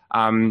like,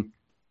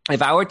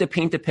 if I were to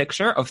paint a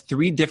picture of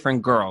 3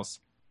 different girls,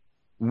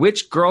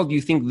 which girl do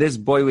you think this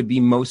boy would be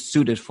most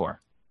suited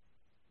for?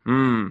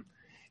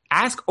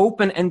 Ask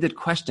open-ended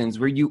questions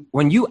where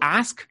when you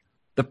ask,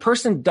 the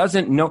person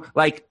doesn't know,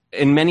 like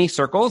in many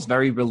circles,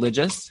 very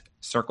religious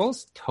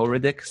circles,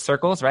 Toradic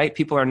circles, right?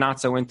 People are not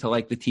so into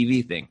like the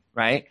TV thing,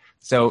 right?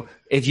 So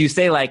if you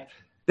say like,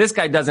 this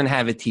guy doesn't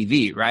have a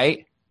TV,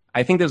 right?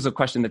 I think there was a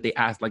question that they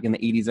asked like in the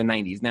 80s and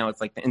 90s. Now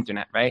it's like the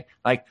internet, right?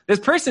 Like, this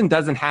person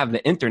doesn't have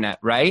the internet,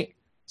 right?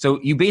 So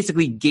you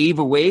basically gave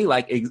away,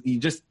 like,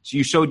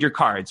 you showed your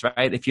cards,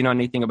 right? If you know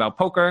anything about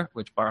poker,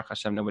 which Baruch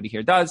Hashem, nobody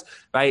here does,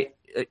 right?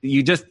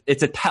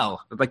 It's a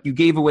tell. Like, you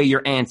gave away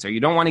your answer. You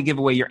don't want to give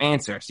away your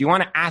answer. So you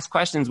want to ask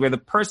questions where the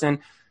person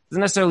doesn't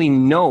necessarily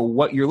know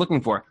what you're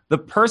looking for. The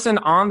person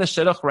on the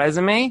shidduch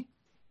resume,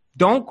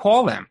 don't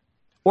call them.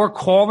 Or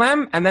call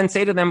them and then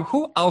say to them,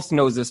 who else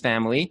knows this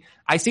family?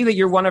 I see that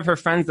you're one of her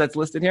friends that's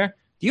listed here.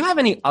 Do you have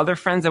any other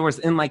friends that was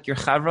in like your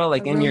chavra,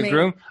 like in your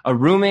group? A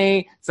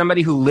roommate,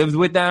 somebody who lived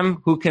with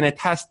them, who can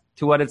attest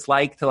to what it's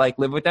like to like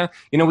live with them?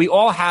 We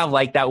all have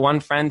like that one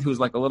friend who's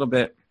like a little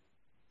bit,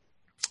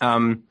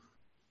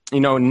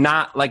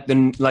 not like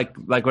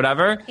like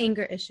whatever.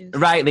 Anger issues.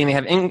 Right. They may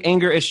have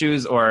anger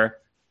issues or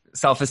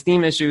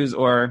self-esteem issues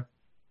or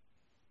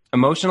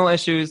emotional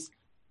issues.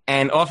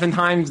 And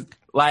oftentimes,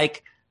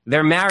 like,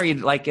 they're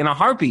married like in a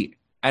heartbeat.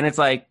 And it's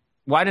like,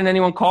 why didn't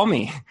anyone call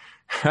me?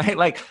 Right?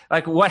 Like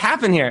what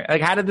happened here?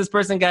 Like, how did this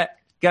person get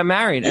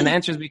married? And the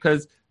answer is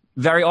because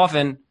very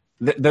often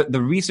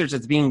the research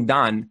that's being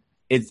done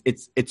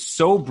it's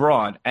so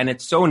broad and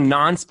it's so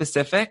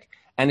non-specific.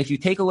 And if you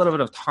take a little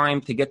bit of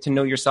time to get to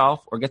know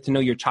yourself or get to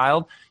know your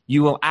child,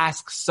 you will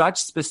ask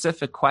such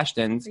specific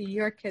questions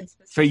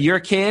for your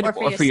kid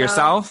or for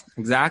yourself.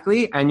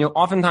 Exactly. And you'll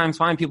oftentimes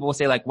find people will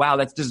say like, wow,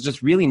 that's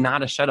just really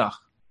not a shidduch.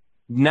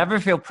 Never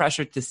feel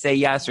pressured to say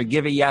yes or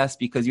give a yes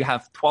because you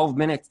have 12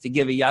 minutes to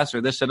give a yes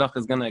or this shidduch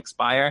is going to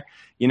expire.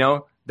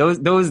 Those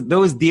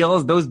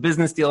deals, those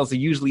business deals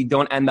usually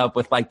don't end up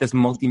with like this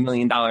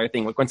multi-million-dollar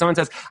thing. Like when someone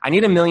says, I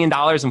need $1 million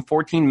in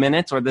 14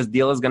 minutes or this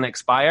deal is going to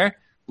expire,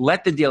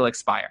 let the deal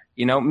expire.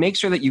 Make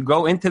sure that you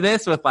go into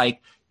this with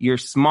like, you're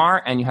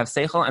smart and you have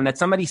seichel, and that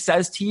somebody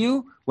says to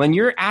you when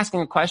you're asking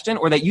a question,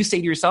 or that you say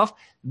to yourself,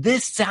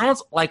 this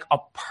sounds like a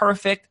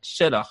perfect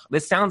shidduch.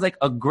 This sounds like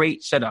a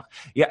great shidduch.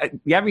 Yeah,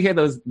 you ever hear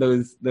those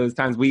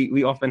times?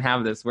 We often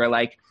have this where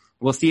like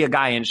we'll see a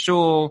guy in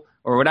shul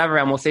or whatever,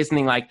 and we'll say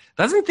something like,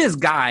 doesn't this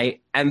guy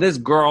and this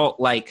girl,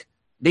 like,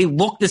 they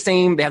look the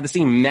same, they have the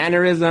same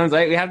mannerisms,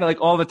 right? We have that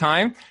like all the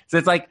time. So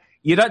it's like,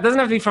 it doesn't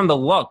have to be from the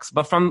looks,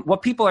 but from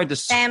what people are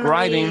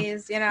describing.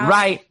 Families,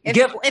 Right.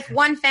 If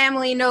one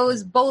family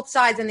knows both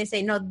sides and they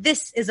say, no,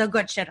 this is a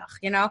good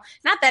shidduch, not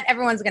that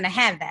everyone's going to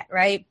have that,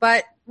 right?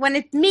 But when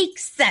it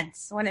makes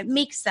sense,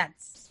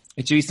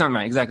 It should be something,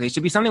 right? Exactly. It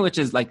should be something which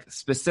is like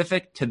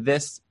specific to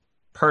this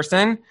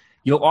person.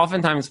 You'll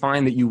oftentimes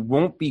find that you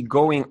won't be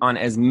going on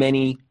as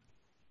many.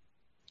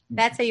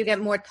 That's how you get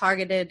more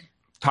targeted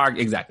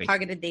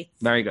dates.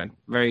 Very good.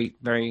 Very,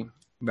 very,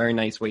 very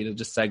nice way to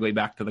just segue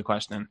back to the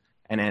question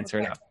and answer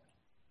it up.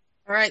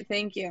 All right.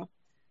 Thank you.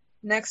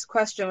 Next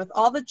question. With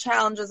all the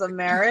challenges of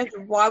marriage,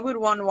 why would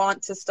one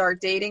want to start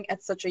dating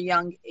at such a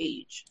young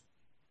age?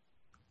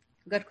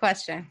 Good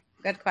question.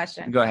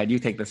 Go ahead. You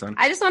take this one.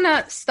 I just want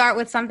to start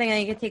with something,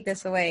 and you can take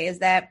this away, is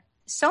that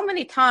so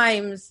many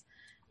times,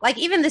 like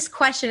even this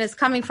question is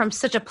coming from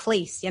such a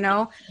place,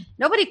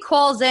 Nobody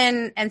calls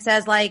in and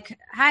says like,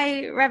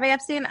 hi, Rabbi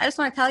Epstein, I just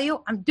want to tell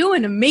you I'm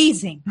doing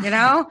amazing,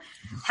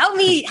 Help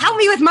me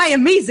with my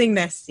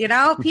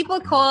amazingness, People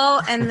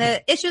call, and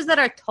the issues that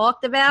are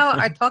talked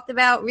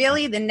about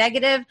really the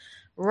negative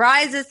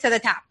rises to the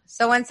top.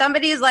 So when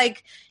somebody's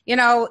like,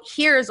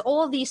 hears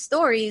all these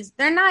stories,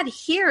 they're not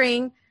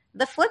hearing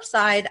the flip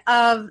side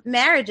of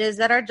marriages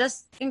that are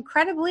just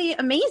incredibly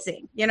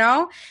amazing,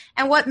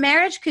 and what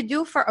marriage could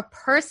do for a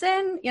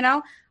person, let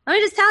me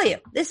just tell you,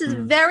 this is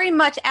very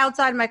much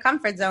outside my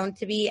comfort zone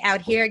to be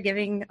out here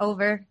giving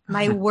over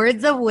my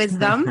words of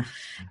wisdom.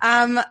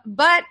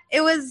 But it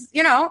was,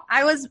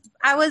 I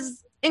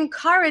was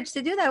encouraged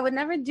to do that. I would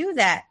never do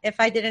that if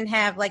I didn't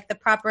have like the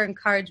proper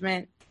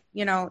encouragement,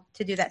 to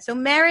do that. So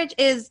marriage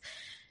is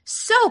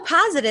so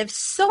positive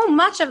so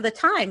much of the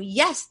time.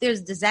 Yes,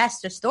 there's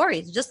disaster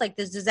stories, just like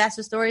there's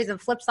disaster stories and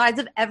flip sides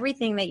of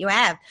everything that you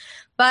have.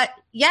 But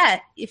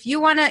yeah, if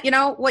you want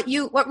to,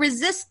 what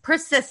resists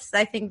persists,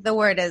 I think the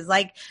word is.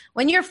 Like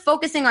when you're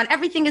focusing on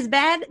everything is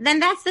bad, then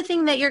that's the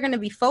thing that you're going to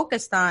be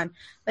focused on.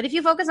 But if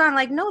you focus on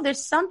like, no,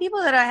 there's some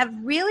people that have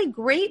really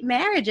great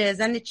marriages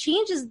and it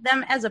changes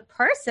them as a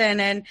person.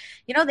 And,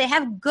 they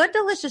have good,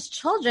 delicious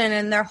children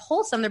and they're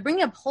wholesome. They're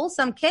bringing up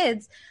wholesome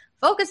kids.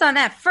 Focus on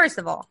that, first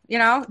of all,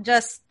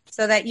 just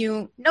so that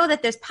you know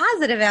that there's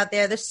positive out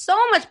there. There's so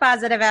much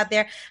positive out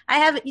there. I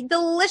have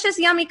delicious,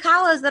 yummy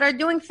challahs that are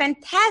doing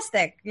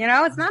fantastic.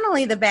 It's not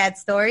only the bad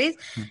stories.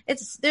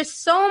 There's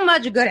so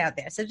much good out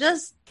there. So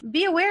just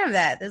be aware of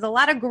that. There's a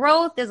lot of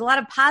growth. There's a lot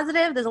of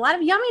positive. There's a lot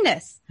of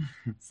yumminess.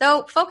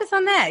 So focus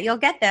on that. You'll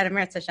get that,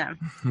 Amir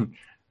Hashem.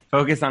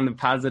 Focus on the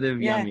positive,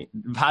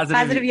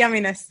 positive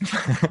yumminess.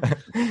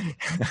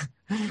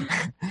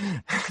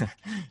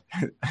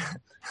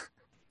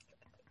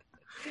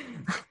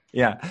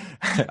 Yeah.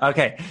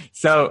 Okay.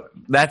 So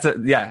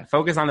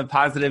focus on the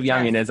positive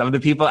yumminess of the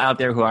people out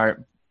there who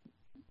are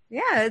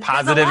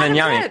positive and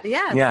yummy.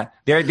 Yeah.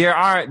 There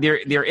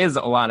is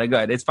a lot of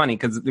good. It's funny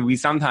because we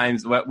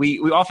sometimes, we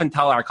often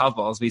tell our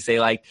couples, we say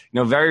like,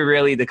 very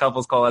rarely the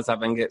couples call us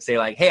up and say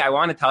like, hey, I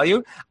want to tell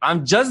you,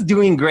 I'm just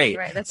doing great.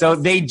 Right, so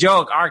they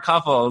joke, our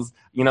couples,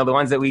 the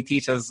ones that we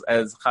teach as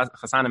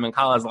Chassanim and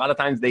Kalas, a lot of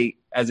times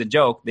as a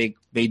joke,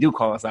 they do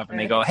call us up and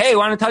they go, hey, I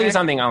want to tell you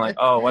something. I'm like,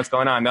 oh, what's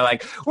going on? They're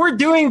like, we're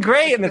doing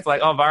great. And it's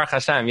like, oh, Baruch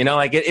Hashem,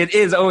 like it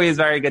is always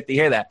very good to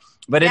hear that.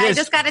 But I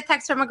just got a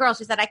text from a girl.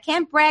 She said, I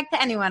can't brag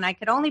to anyone. I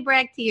could only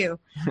brag to you.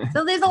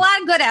 So there's a lot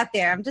of good out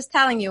there. I'm just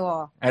telling you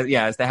all.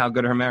 As to how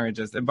good her marriage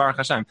is. Baruch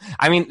Hashem.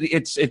 I mean,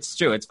 it's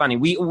true. It's funny.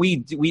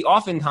 We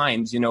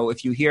oftentimes,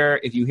 if you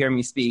hear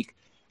me speak,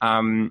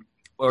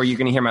 or you're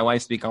going to hear my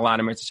wife speak a lot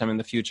of Mirza Hashem in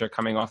the future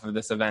coming off of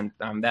this event,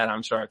 that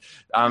I'm sure.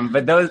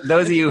 But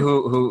those of you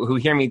who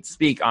hear me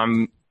speak,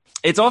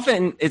 it's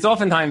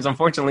oftentimes,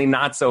 unfortunately,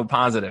 not so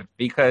positive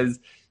because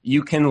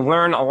you can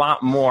learn a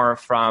lot more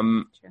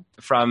from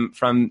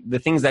the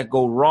things that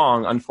go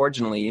wrong.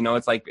 Unfortunately,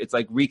 it's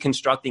like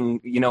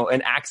reconstructing,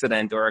 an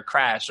accident or a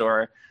crash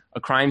or a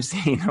crime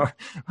scene or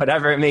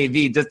whatever it may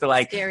be, just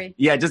to scary.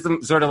 Just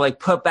to sort of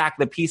put back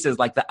the pieces,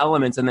 the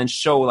elements, and then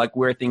show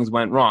where things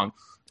went wrong.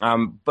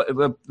 But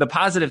the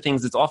positive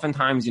things, it's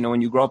oftentimes,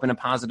 when you grow up in a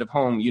positive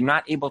home, you're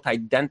not able to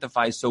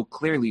identify so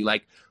clearly,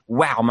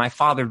 wow, my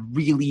father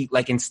really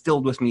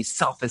instilled with me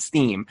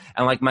self-esteem.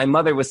 And my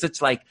mother was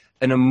such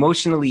an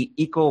emotionally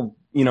equal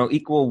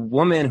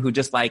woman who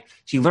just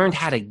she learned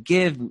how to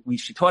give.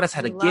 She taught us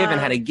how to give and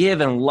how to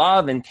give and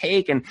love and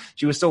take. And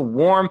she was so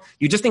warm.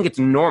 You just think it's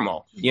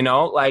normal,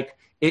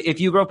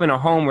 if you grew up in a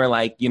home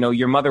where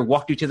your mother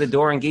walked you to the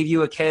door and gave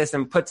you a kiss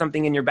and put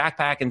something in your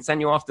backpack and sent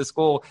you off to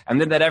school and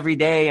did that every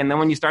day. And then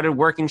when you started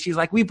working, she's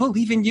like, we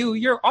believe in you.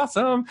 You're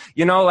awesome.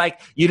 You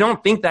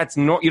don't think that's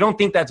you don't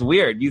think that's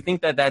weird. You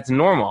think that that's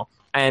normal.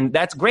 And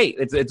that's great.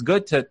 It's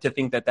good to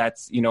think that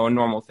that's, a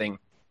normal thing.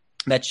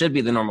 That should be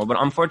the normal. But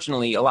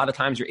unfortunately, a lot of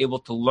times you're able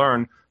to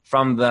learn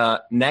from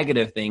the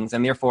negative things,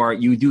 and therefore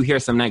you do hear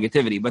some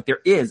negativity. But there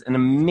is an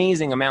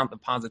amazing amount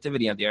of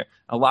positivity out there.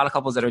 A lot of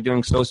couples that are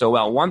doing so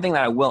well. One thing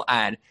that I will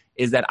add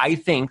is that I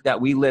think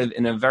that we live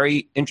in a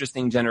very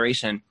interesting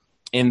generation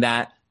in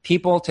that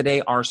people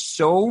today are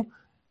so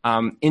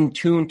in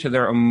tune to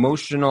their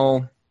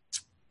emotional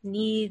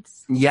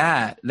needs.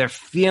 Yeah, their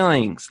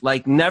feelings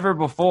like never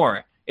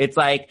before. It's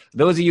like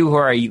those of you who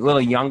are a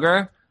little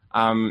younger,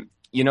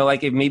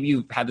 like if maybe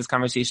you've had this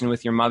conversation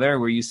with your mother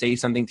where you say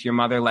something to your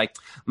mother like,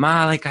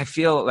 Ma, like I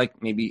feel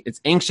like maybe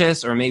it's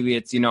anxious, or maybe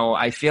it's,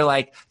 I feel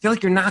like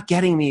you're not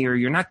getting me, or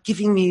you're not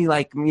giving me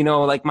like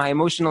my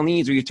emotional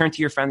needs, or you turn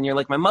to your friend and you're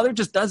like, my mother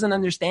just doesn't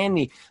understand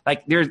me.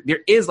 Like there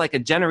is like a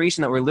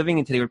generation that we're living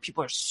in today where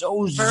people are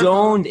so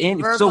zoned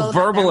in, so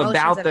verbal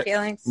about their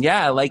feelings.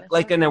 Yeah,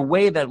 like in a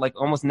way that like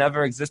almost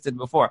never existed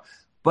before.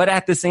 But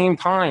at the same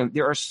time,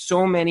 there are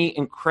so many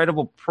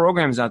incredible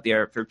programs out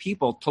there for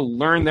people to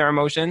learn their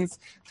emotions,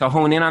 to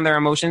hone in on their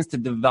emotions, to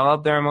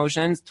develop their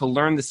emotions, to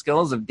learn the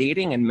skills of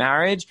dating and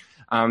marriage,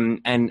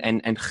 and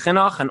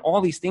chinuch and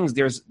all these things.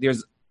 There's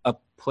a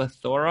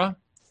plethora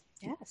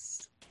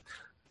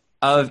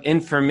of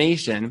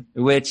information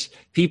which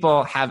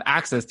people have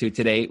access to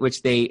today,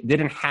 which they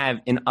didn't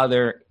have in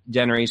other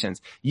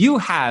generations. You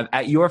have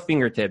at your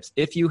fingertips,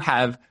 if you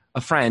have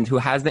a friend who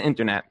has the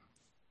internet,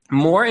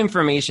 more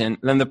information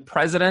than the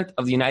president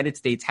of the United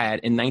States had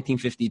in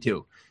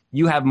 1952.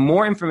 You have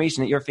more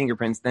information at your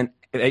fingertips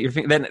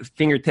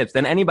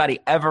than anybody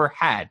ever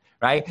had,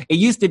 right? It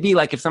used to be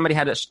like if somebody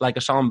had a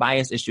shalom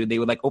bayis issue, they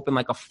would like open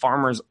like a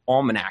farmer's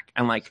almanac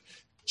and like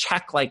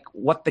check like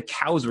what the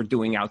cows were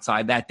doing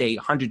outside that day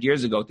 100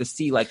 years ago to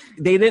see like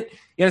they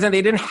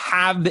didn't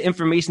have the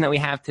information that we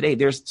have today.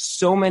 There's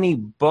so many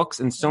books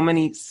and so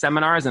many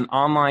seminars and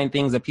online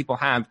things that people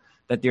have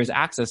that there's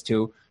access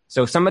to.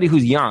 So somebody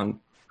who's young,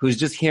 who's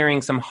just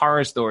hearing some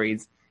horror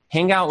stories,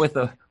 hang out with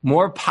a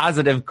more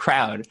positive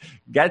crowd,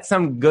 get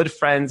some good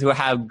friends who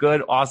have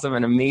good, awesome,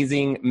 and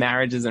amazing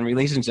marriages and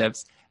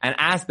relationships, and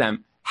ask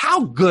them,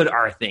 how good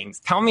are things?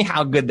 Tell me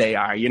how good they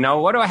are.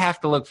 What do I have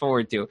to look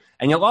forward to?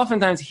 And you'll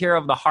oftentimes hear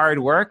of the hard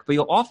work, but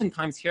you'll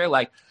oftentimes hear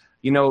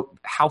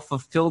how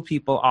fulfilled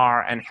people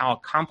are and how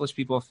accomplished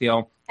people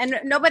feel. And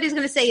nobody's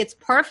going to say it's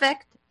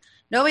perfect.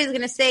 Nobody's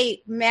going to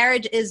say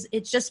marriage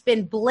it's just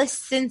been bliss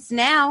since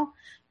now.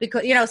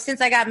 Because,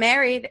 since I got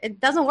married, it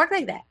doesn't work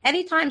like that.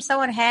 Anytime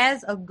someone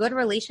has a good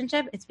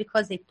relationship, it's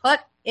because they put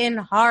in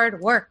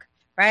hard work,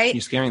 right? You're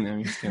scaring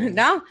them.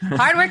 No,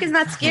 hard work is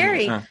not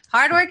scary.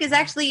 Hard work is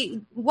actually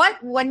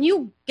when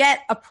you get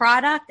a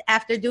product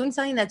after doing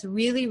something that's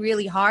really,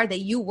 really hard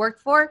that you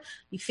worked for,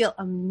 you feel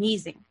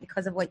amazing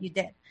because of what you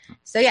did.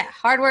 So yeah,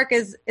 hard work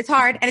it's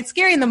hard and it's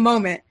scary in the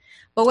moment.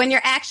 But when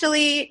you're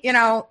actually,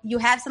 you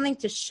have something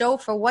to show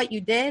for what you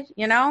did,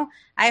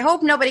 I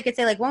hope nobody could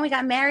say like when we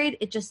got married,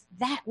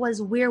 that was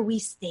where we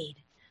stayed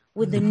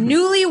with the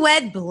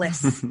newlywed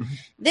bliss.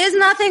 There's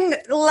nothing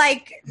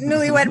like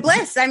newlywed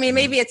bliss. I mean,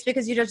 maybe it's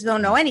because you just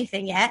don't know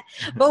anything yet.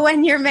 But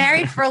when you're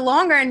married for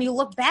longer and you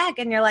look back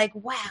and you're like,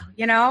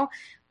 wow,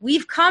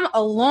 we've come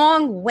a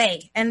long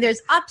way, and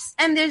there's ups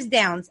and there's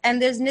downs,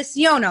 and there's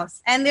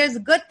nisyonos, and there's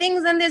good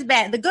things and there's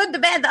bad, the good, the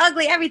bad, the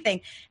ugly, everything.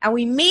 And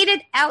we made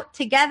it out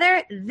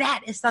together.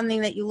 That is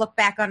something that you look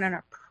back on and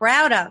are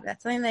proud of.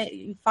 That's something that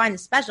you find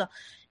is special.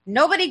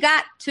 Nobody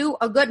got to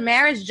a good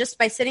marriage just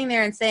by sitting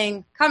there and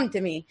saying, come to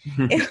me.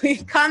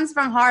 It comes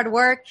from hard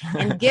work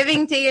and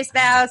giving to your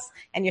spouse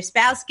and your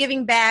spouse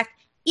giving back.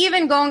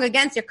 Even going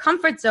against your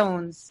comfort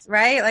zones,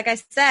 right? Like I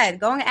said,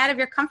 going out of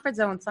your comfort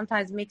zone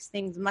sometimes makes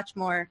things much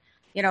more,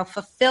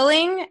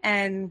 fulfilling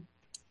and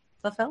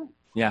fulfilling.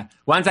 Yeah.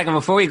 1 second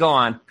before we go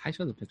on, can I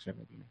show the picture of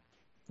it?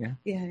 Yeah.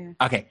 Yeah.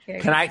 Okay.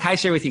 Can I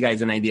share with you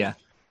guys an idea?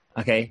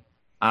 Okay.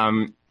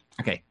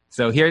 Okay.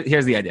 So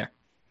here's the idea.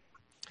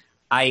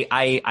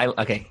 I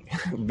okay.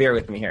 Bear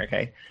with me here.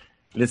 Okay.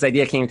 This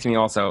idea came to me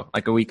also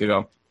like a week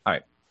ago. All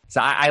right. So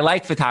I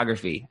like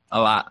photography a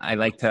lot. I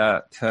like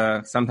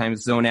to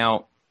sometimes zone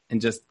out and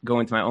just go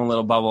into my own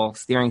little bubble,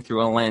 staring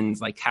through a lens,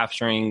 like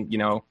capturing,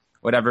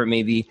 whatever it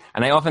may be.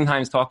 And I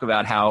oftentimes talk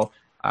about how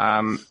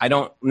I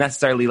don't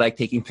necessarily like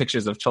taking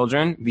pictures of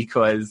children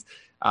because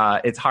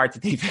it's hard to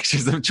take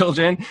pictures of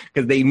children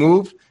because they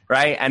move,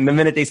 right? And the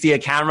minute they see a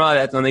camera,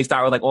 that's when they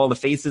start with like all the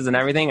faces and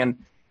everything. And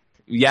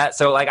yeah,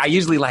 so like I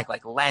usually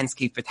like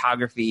landscape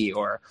photography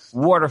or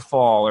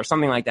waterfall or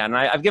something like that. And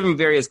I've given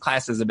various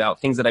classes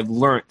about things that I've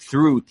learned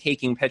through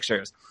taking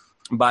pictures.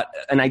 But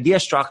an idea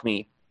struck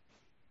me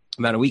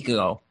about a week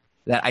ago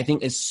that I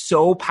think is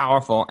so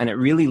powerful, and it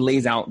really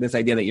lays out this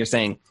idea that you're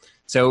saying.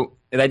 So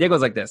the idea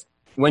goes like this.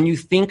 When you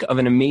think of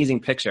an amazing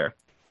picture,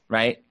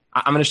 right?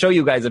 I'm going to show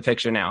you guys a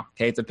picture now.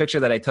 Okay, it's a picture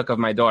that I took of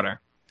my daughter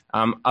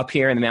up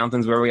here in the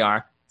mountains where we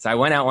are. So I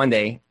went out one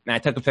day and I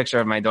took a picture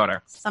of my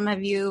daughter. Some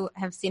of you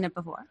have seen it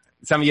before.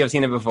 Some of you have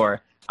seen it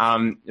before.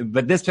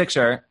 But this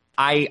picture,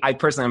 I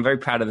personally am very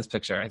proud of this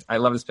picture. I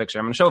love this picture.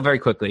 I'm going to show it very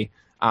quickly.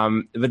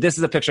 But this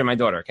is a picture of my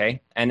daughter,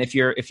 okay? And if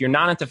you're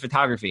not into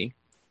photography,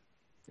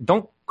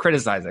 don't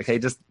criticize it, okay?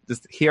 Just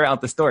hear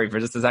out the story for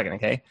just a second,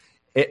 okay?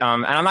 And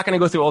I'm not going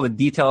to go through all the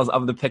details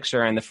of the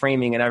picture and the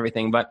framing and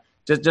everything, but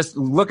just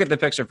look at the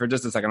picture for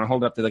just a second. I'll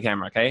hold it up to the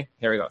camera, okay?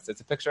 Here we go. So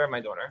it's a picture of my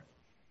daughter.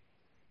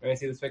 Everybody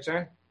see this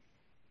picture?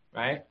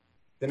 Right?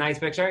 The nice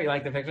picture? You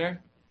like the picture?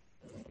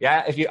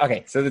 Yeah?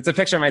 Okay, so it's a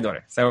picture of my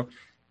daughter. So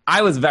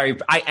I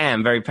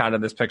am very proud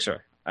of this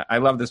picture. I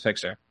love this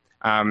picture.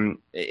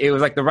 It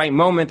was like the right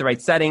moment, the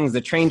right settings,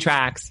 the train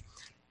tracks.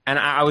 And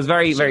I was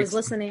very... She was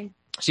listening.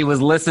 She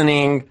was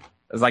listening.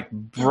 I was like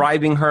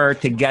bribing her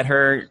to get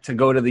her to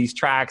go to these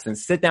tracks and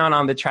sit down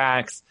on the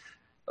tracks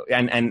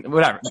and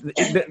whatever.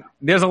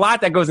 There's a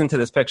lot that goes into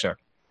this picture.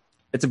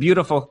 It's a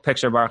beautiful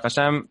picture, Baruch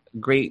Hashem.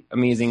 Great,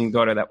 amazing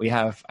daughter that we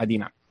have,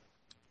 Adina.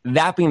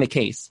 That being the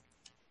case,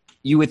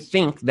 you would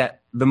think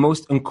that the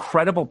most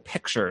incredible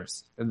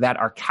pictures that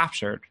are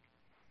captured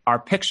are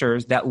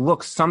pictures that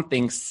look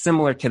something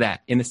similar to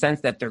that, in the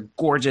sense that they're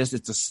gorgeous,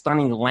 it's a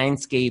stunning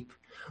landscape,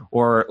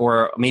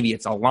 or maybe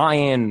it's a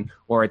lion,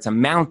 or it's a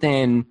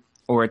mountain,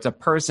 or it's a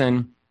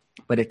person,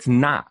 but it's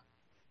not.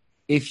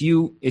 If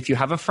you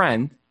have a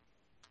friend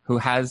who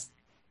has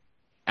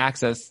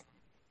access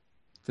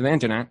to the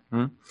internet,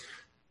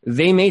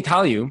 they may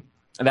tell you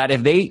that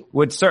if they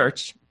would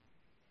search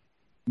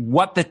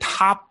what the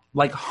top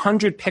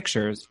 100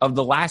 pictures of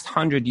the last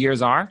 100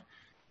 years are,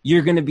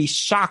 you're going to be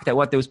shocked at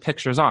what those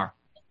pictures are.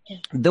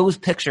 Those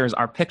pictures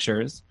are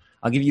pictures.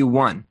 I'll give you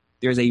one.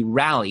 There's a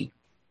rally,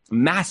 a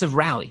massive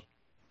rally,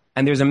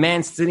 and there's a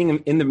man sitting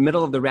in the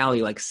middle of the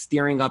rally,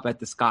 staring up at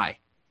the sky.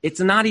 It's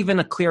not even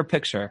a clear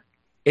picture.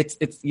 It's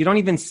you don't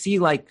even see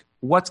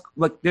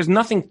there's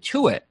nothing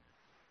to it.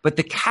 But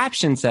the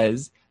caption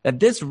says that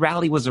this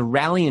rally was a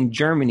rally in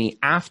Germany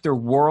after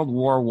World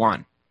War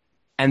I.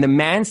 And the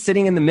man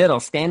sitting in the middle,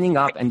 standing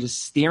up and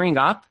just staring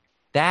up,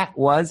 that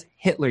was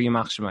Hitler,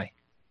 Yamach Shemai.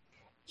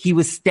 He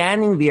was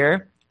standing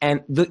there,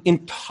 and the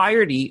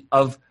entirety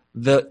of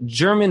the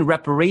German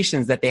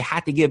reparations that they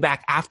had to give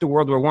back after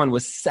World War I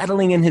was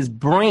settling in his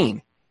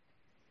brain.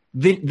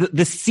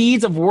 The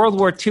seeds of World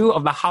War II,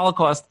 of the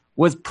Holocaust,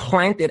 was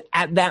planted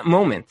at that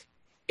moment.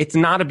 It's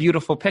not a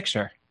beautiful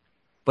picture,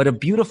 but a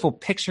beautiful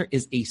picture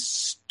is a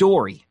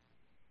story.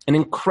 An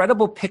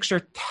incredible picture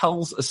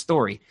tells a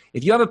story.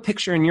 If you have a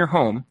picture in your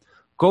home,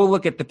 go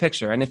look at the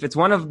picture. And if it's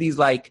one of these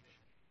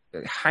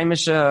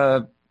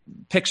Haimisha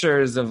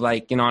pictures of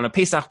on a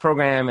Pesach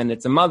program, and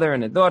it's a mother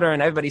and a daughter and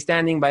everybody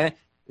standing by it,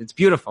 it's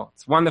beautiful.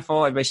 It's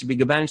wonderful. Everybody should be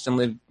gebenched and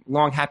live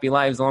long, happy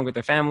lives along with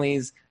their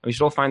families. And we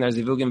should all find our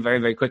zivugim very,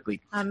 very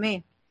quickly.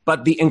 Amen.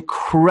 But the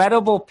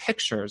incredible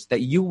pictures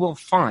that you will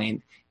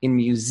find in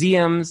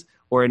museums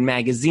or in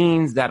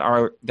magazines that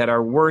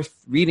are worth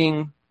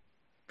reading,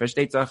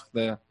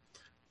 the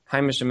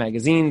Haimisha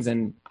magazines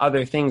and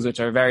other things which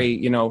are very,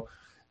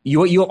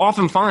 you'll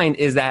often find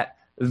is that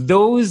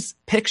those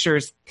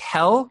pictures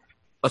tell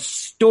a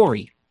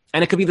story.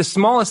 And it could be the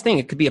smallest thing.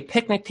 It could be a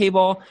picnic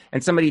table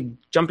and somebody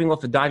jumping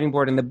off a diving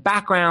board in the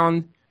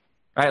background,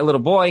 right? A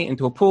little boy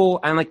into a pool.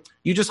 And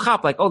you just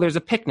hop oh, there's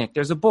a picnic.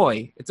 There's a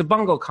boy. It's a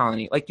bungalow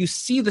colony. You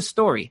see the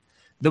story.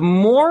 The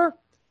more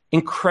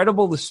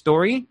incredible the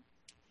story,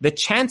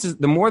 the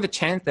more the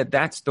chance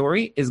that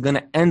story is going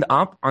to end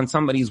up on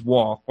somebody's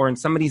wall or in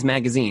somebody's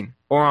magazine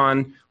or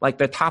on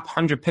the top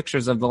 100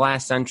 pictures of the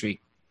last century.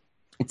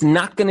 It's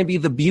not going to be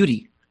the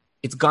beauty.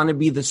 It's going to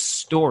be the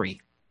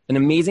story. An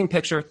amazing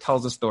picture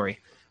tells a story.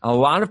 A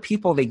lot of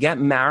people, they get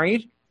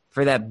married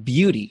for that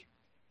beauty.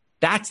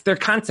 That's their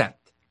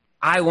concept.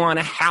 I want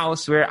a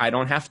house where I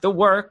don't have to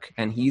work,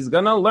 and he's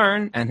going to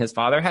learn, and his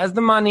father has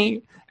the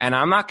money, and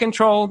I'm not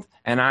controlled,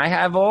 and I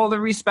have all the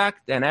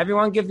respect, and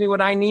everyone gives me what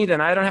I need,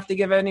 and I don't have to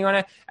give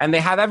anyone. And they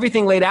have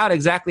everything laid out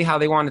exactly how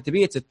they want it to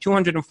be. It's a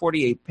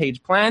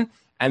 248-page plan.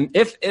 And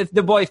if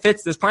the boy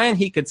fits this plan,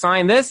 he could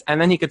sign this,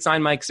 and then he could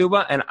sign my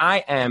ksuba, and I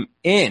am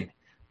in,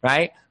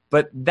 right?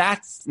 But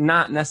that's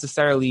not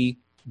necessarily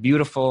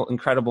beautiful,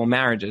 incredible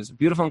marriages.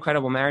 Beautiful,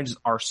 incredible marriages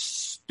are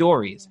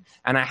stories.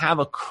 And I have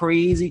a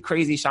crazy,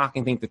 crazy,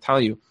 shocking thing to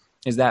tell you,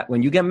 is that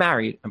when you get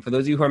married, and for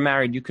those of you who are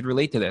married, you could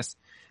relate to this.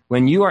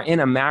 When you are in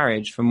a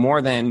marriage for more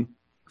than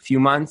a few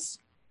months,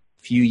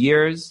 a few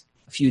years,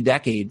 a few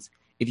decades,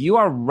 if you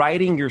are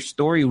writing your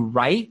story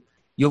right,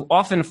 you'll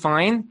often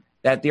find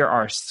that there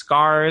are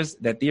scars,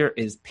 that there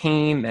is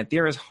pain, that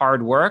there is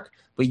hard work.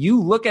 But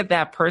you look at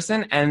that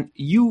person and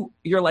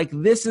you're like,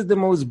 this is the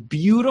most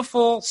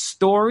beautiful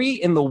story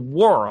in the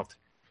world,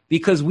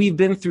 because we've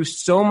been through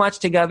so much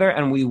together,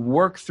 and we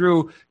work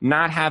through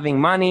not having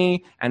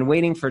money and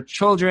waiting for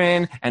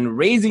children and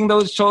raising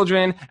those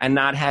children and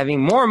not having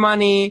more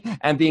money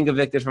and being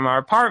evicted from our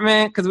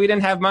apartment because we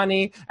didn't have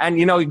money. And,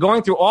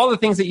 going through all the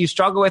things that you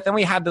struggle with. And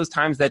we had those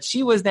times that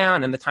she was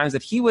down and the times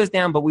that he was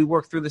down, but we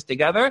worked through this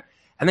together.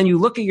 And then you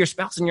look at your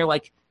spouse and you're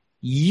like,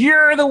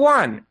 you're the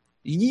one.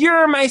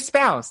 You're my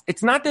spouse.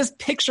 It's not this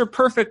picture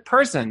perfect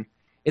person.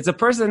 It's a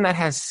person that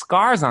has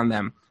scars on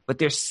them, but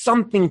there's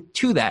something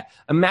to that.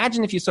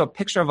 Imagine if you saw a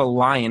picture of a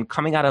lion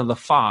coming out of the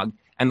fog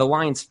and the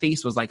lion's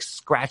face was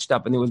scratched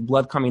up and there was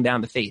blood coming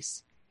down the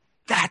face.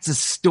 That's a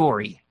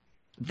story.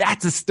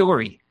 That's a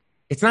story.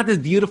 It's not this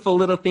beautiful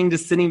little thing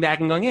just sitting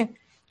back and going,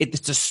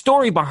 it's a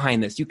story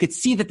behind this. You could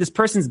see that this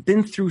person's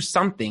been through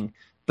something,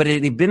 but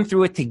they've been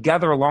through it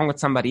together along with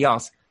somebody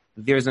else.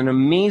 There's an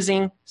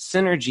amazing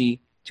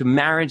synergy to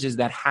marriages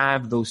that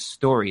have those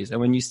stories.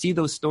 And when you see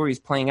those stories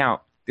playing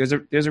out, there's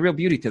a real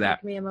beauty to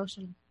that. Me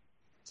emotional.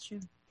 It's true.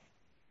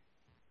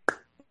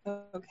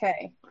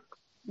 Okay.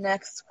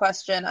 Next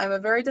question. I'm a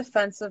very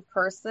defensive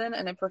person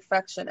and a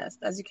perfectionist.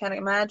 As you can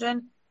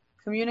imagine,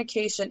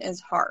 communication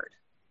is hard.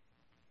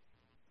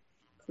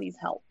 Please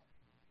help.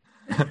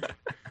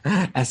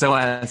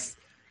 SOS.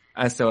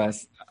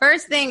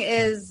 First thing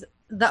is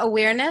the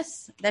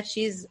awareness that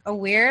she's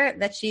aware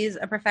that she's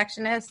a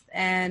perfectionist,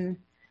 and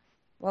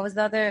what was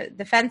the other?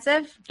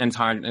 Defensive? And it's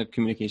hard.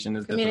 Communication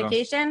is difficult.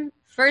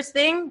 First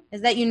thing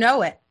is that you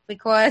know it,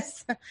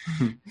 because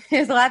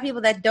there's a lot of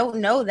people that don't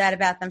know that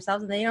about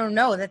themselves, and they don't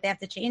know that they have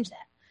to change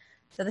that.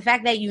 So the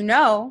fact that you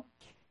know,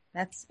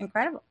 that's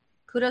incredible.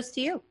 Kudos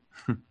to you.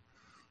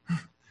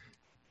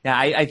 Yeah,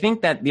 I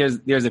think that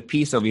there's a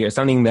piece over here,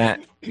 something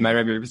that my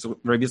Rabbi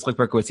Yitzchak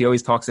Berkowitz, he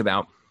always talks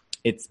about.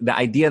 It's the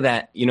idea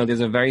that,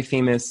 there's a very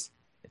famous,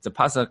 it's a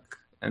pasuk,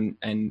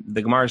 and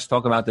the Gemara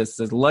talk about this. It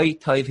says, Loi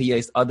toiv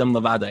hiyes adam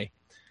levadai.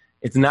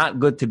 It's not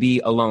good to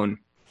be alone.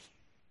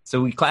 So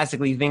we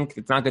classically think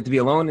it's not good to be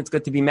alone, it's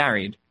good to be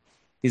married.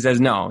 He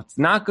says, no, it's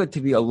not good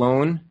to be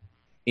alone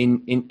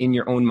in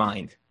your own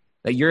mind.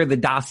 That you're the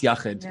das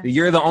yachid. Yes.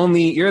 You're the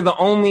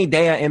only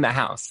daya in the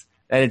house.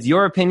 That it's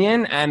your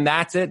opinion, and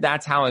that's it.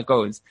 That's how it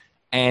goes.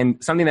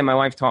 And something that my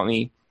wife taught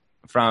me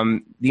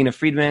from Dina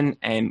Friedman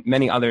and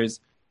many others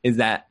is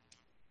that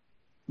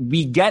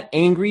we get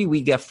angry,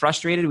 we get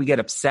frustrated, we get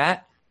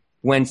upset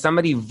when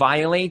somebody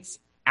violates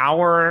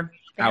our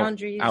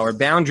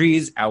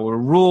boundaries, our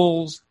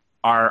rules,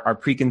 our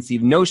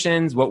preconceived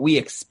notions, what we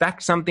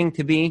expect something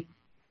to be.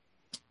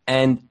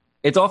 And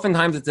it's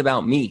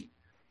about me.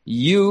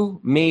 You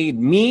made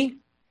me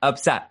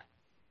upset.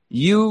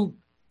 You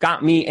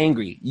got me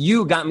angry.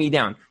 You got me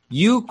down.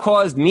 You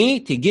caused me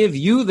to give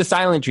you the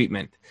silent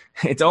treatment.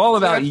 It's all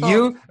about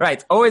you, right?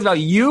 It's always about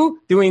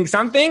you doing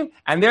something,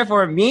 and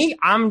therefore me,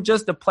 I'm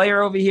just a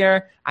player over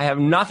here. I have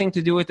nothing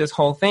to do with this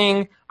whole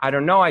thing. I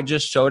don't know. I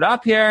just showed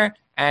up here,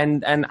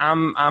 and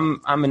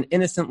I'm an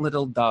innocent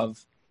little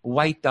dove,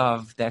 white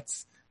dove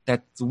that's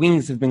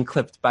wings have been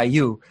clipped by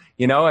you.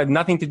 It had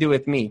nothing to do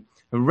with me.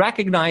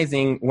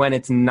 Recognizing when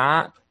it's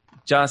not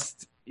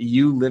just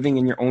you living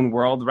in your own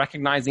world,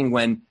 recognizing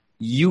when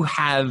you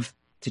have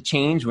to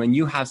change, when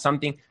you have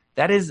something,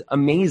 that is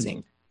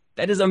amazing.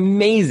 That is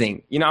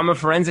amazing. I'm a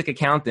forensic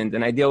accountant,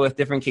 and I deal with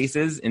different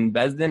cases in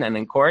Beis-Din and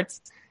in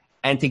courts.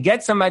 And to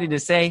get somebody to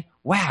say,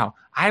 wow,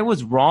 I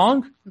was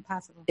wrong?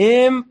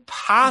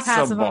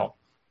 Impossible.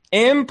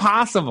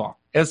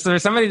 If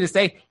there's somebody to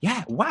say,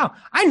 yeah, wow,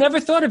 I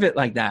never thought of it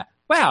like that.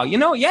 Wow,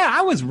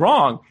 I was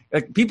wrong.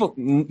 Like people,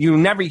 you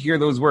never hear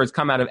those words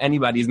come out of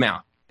anybody's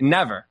mouth.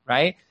 Never,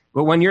 right?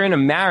 But when you're in a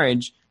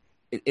marriage,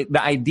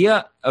 the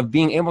idea of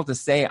being able to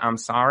say, I'm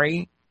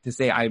sorry, to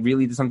say, I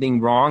really did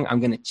something wrong, I'm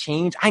going to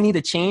change, I need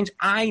to change,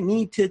 is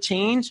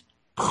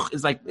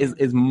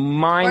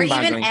mind-boggling. Or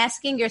even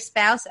asking your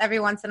spouse every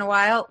once in a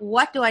while,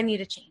 what do I need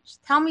to change?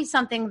 Tell me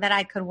something that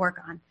I could work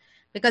on.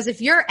 Because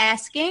if you're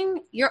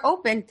asking, you're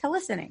open to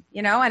listening,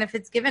 and if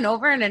it's given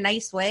over in a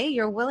nice way,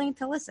 you're willing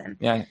to listen.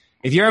 Yeah.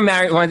 If you're a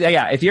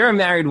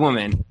married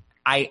woman,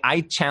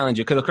 I challenge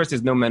you, because of course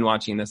there's no men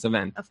watching this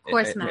event. Of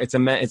course not. It's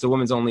a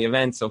women's only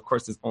event, so of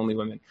course it's only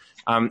women.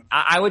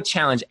 I would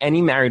challenge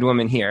any married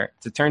woman here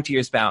to turn to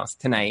your spouse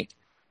tonight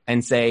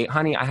and say,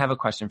 honey, I have a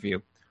question for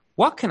you.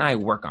 What can I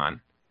work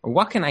on? Or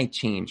what can I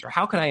change? Or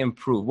how can I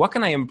improve? What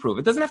can I improve?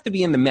 It doesn't have to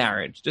be in the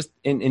marriage, just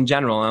in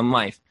general in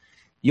life.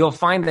 You'll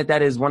find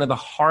that is one of the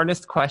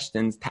hardest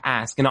questions to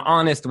ask in an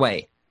honest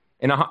way.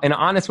 In an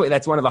honest way,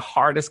 that's one of the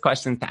hardest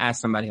questions to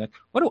ask somebody. Like,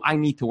 what do I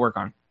need to work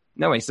on?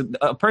 No way. So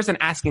a person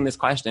asking this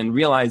question,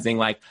 realizing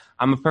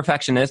I'm a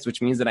perfectionist,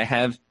 which means that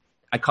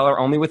I color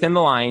only within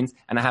the lines,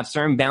 and I have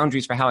certain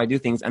boundaries for how I do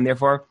things, and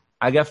therefore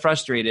I get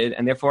frustrated,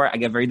 and therefore I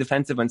get very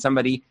defensive when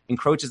somebody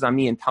encroaches on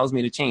me and tells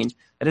me to change.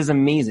 That is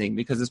amazing,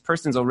 because this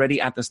person's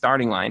already at the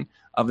starting line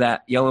of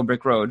that yellow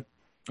brick road,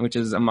 which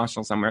is a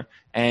mashal somewhere.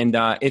 And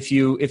if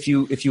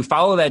you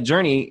follow that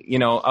journey,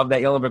 of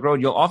that yellow brick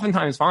road, you'll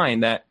oftentimes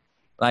find that,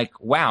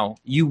 wow,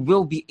 you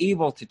will be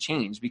able to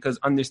change, because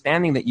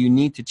understanding that you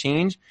need to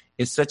change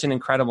is such an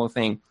incredible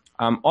thing.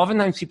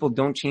 Oftentimes people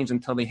don't change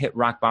until they hit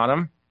rock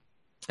bottom.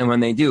 And when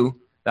they do,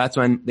 that's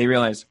when they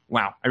realize,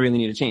 wow, I really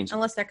need to change.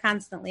 Unless they're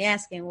constantly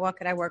asking, what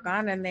could I work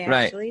on? And they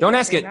right. actually... Don't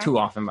ask it too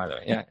often, by the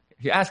way. Yeah.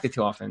 If you ask it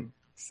too often,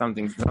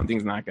 something's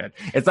not good.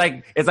 It's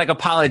like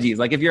apologies.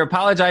 Like if you're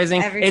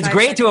apologizing, it's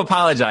great to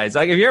apologize.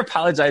 Like if you're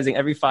apologizing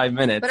every 5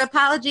 minutes. But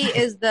apology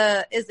is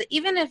the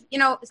even if,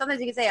 sometimes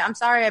you can say, I'm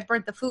sorry I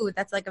burnt the food.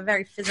 That's like a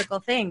very physical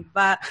thing.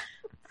 But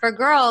for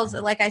girls,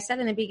 like I said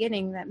in the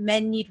beginning, that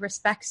men need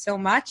respect so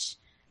much.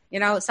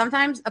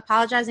 Sometimes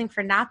apologizing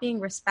for not being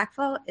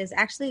respectful is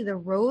actually the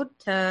road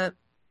to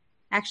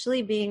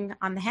actually being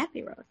on the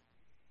happy road.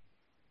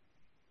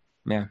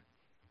 Yeah.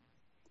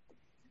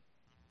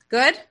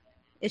 Good?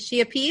 Is she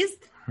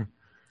appeased?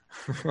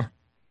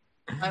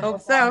 I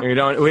hope so. We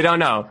don't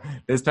know.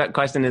 This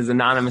question is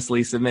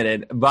anonymously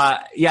submitted,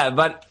 but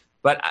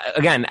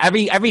again,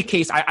 every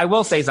case. I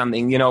will say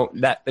something.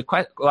 That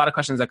a lot of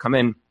questions that come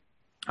in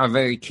are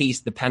very case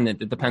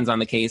dependent. It depends on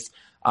the case.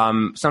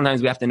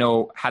 Sometimes we have to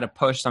know how to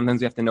push.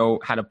 Sometimes we have to know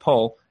how to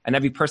pull. And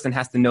every person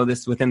has to know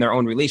this within their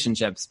own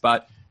relationships.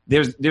 But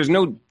there's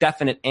no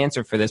definite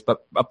answer for this.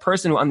 But a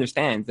person who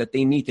understands that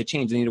they need to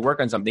change, they need to work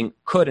on something,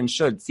 could and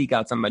should seek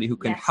out somebody who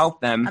can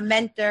help them. A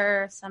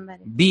mentor,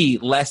 somebody. Be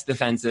less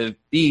defensive,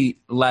 be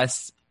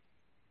less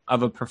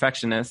of a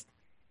perfectionist,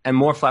 and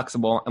more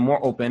flexible and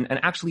more open,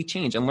 and actually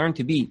change and learn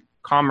to be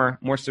calmer,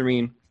 more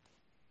serene.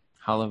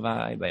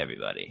 Halavai by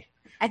everybody.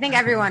 I think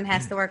everyone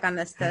has to work on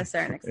this to a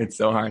certain extent. It's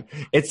so hard.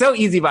 It's so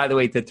easy, by the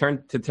way, to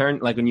turn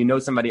like when you know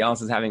somebody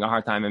else is having a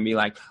hard time and be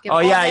like, Give oh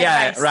all yeah, the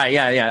yeah, advice. right,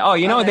 yeah. Oh,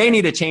 you know, they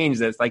need to change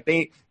this. Like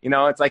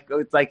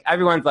it's like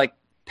everyone's like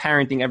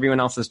parenting everyone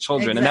else's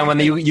children. Exactly. And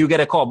then when you get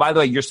a call, by the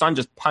way, your son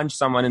just punched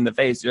someone in the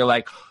face. You're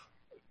like,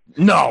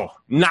 no,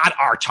 not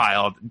our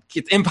child.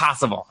 It's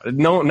impossible.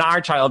 No, not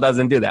our child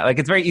doesn't do that. Like,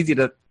 it's very easy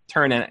to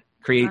turn and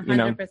create,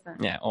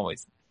 100%. Yeah,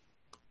 always.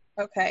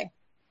 Okay.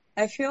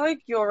 I feel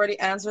like you already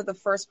answered the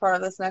first part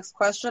of this next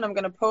question. I'm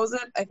going to pose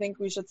it. I think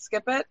we should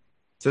skip it.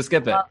 So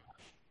skip it.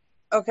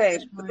 Okay.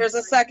 But there's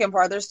a second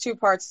part. There's two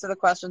parts to the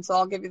question, so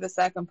I'll give you the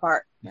second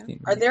part.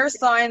 Are there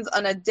signs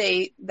on a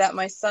date that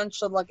my son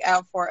should look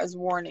out for as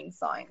warning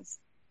signs?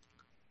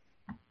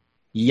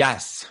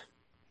 Yes.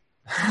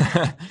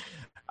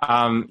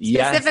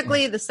 Yes.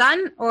 Specifically the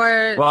son,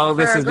 or Well,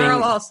 for this a is girl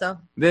being- also?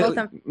 Both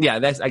of them.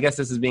 I guess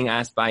this is being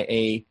asked by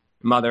a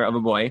mother of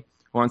a boy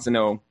who wants to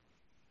know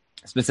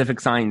specific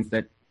signs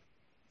that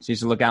she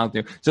should look out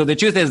to. So the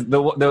truth is,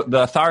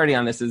 the authority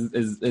on this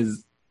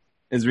is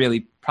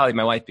really probably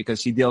my wife,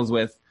 because she deals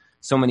with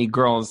so many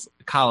girls,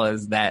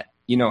 kalas, that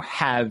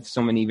have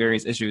so many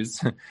various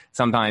issues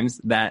sometimes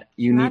that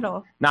you Not need.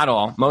 all. Not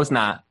all, most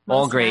not,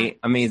 all Most great,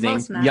 not. amazing,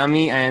 Most not.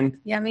 yummy, and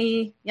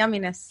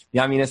Yumminess.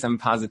 yumminess and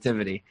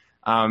positivity.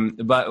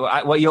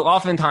 But what you'll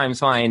oftentimes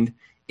find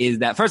is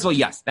that, first of all,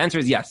 yes, the answer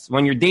is yes.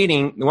 When you're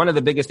dating, one of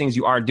the biggest things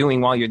you are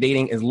doing while you're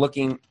dating is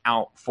looking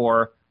out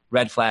for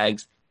red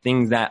flags,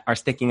 things that are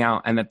sticking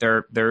out and that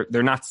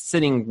they're not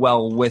sitting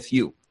well with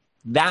you.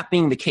 That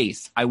being the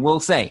case, I will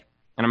say,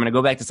 and I'm going to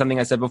go back to something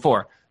I said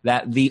before,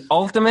 that the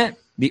ultimate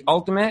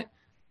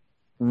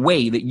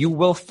way that you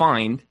will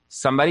find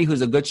somebody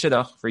who's a good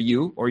shidduch for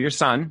you or your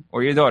son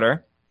or your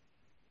daughter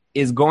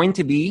is going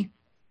to be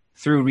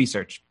through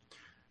research.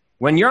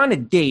 When you're on a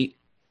date,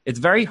 it's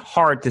very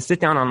hard to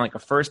sit down on like a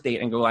first date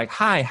and go like,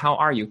 hi, how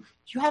are you? Do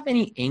you have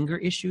any anger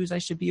issues I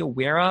should be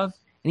aware of?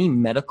 Any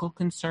medical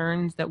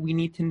concerns that we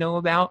need to know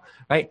about,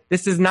 right?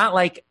 This is not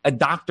like a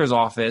doctor's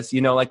office,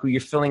 like where you're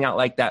filling out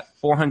like that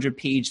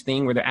 400-page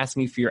thing where they're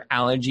asking you for your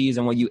allergies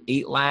and what you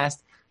ate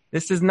last.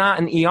 This is not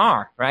an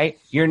ER, right?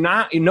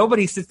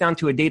 Nobody sits down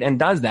to a date and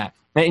does that.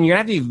 And you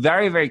have to be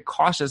very, very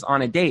cautious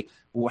on a date,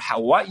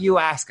 what you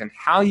ask and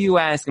how you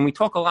ask. And we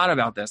talk a lot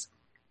about this.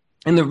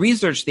 In the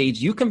research stage,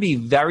 you can be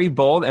very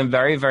bold and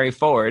very, very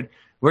forward,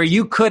 where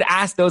you could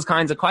ask those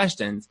kinds of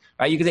questions,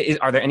 right? You could say,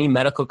 are there any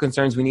medical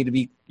concerns we need to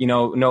be,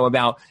 know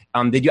about?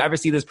 Did you ever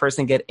see this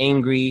person get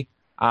angry?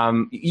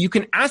 You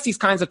can ask these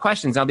kinds of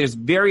questions. Now, there's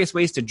various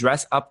ways to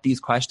dress up these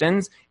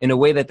questions in a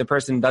way that the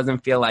person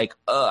doesn't feel like,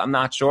 I'm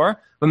not sure.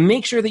 But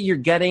make sure that you're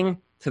getting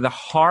to the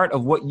heart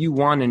of what you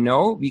want to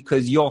know,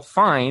 because you'll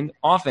find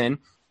often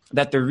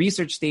that the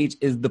research stage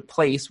is the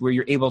place where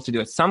you're able to do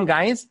it. Some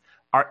guys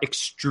are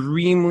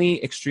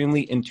extremely,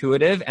 extremely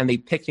intuitive, and they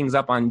pick things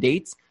up on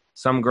dates.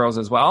 Some girls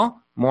as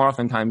well, more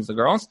oftentimes the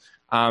girls.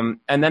 And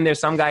then there's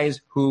some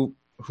guys who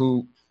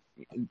you'll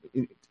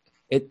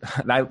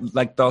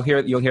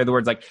hear the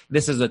words like,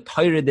 this is a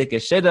Torah-dik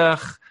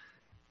shidduch,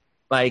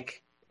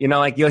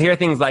 you'll hear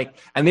things like,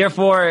 and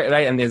therefore,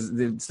 right, and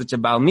there's such a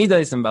Baal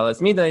Midas and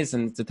Balas Midas,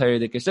 and it's a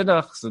Torah-dik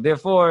shidduch, so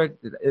therefore,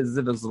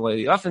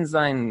 often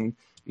sign,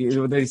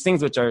 these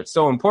things which are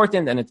so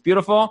important and it's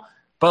beautiful,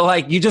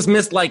 but you just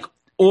missed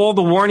all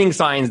the warning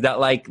signs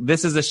that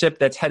this is a ship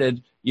that's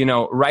headed,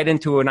 right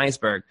into an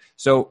iceberg.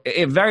 So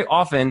very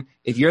often,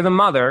 if you're the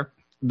mother,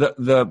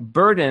 the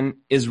burden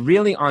is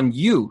really on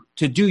you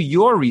to do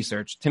your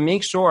research, to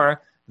make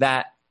sure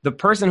that the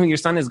person who your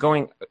son is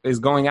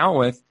going out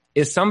with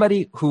is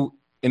somebody who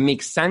it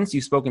makes sense.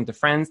 You've spoken to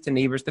friends, to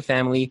neighbors, to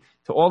family,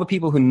 to all the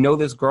people who know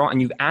this girl,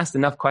 and you've asked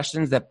enough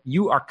questions that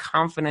you are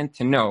confident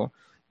to know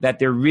that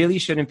there really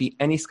shouldn't be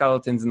any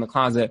skeletons in the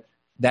closet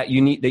that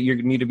you need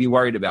to be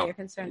worried about. You're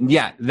concerned.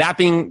 Yeah, that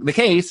being the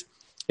case,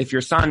 if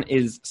your son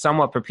is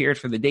somewhat prepared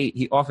for the date,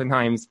 he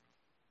oftentimes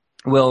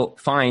will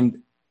find,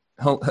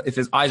 if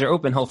his eyes are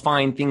open, he'll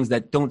find things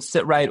that don't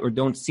sit right or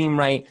don't seem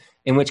right,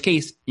 in which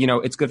case,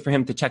 it's good for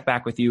him to check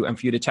back with you and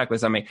for you to check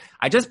with somebody.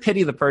 I just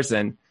pity the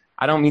person.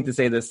 I don't mean to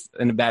say this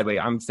in a bad way.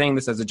 I'm saying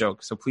this as a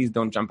joke, so please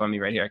don't jump on me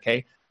right here,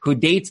 okay? Who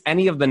dates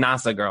any of the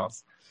NASA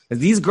girls.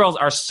 Because these girls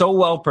are so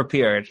well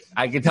prepared.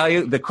 I can tell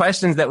you the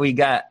questions that we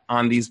get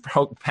on these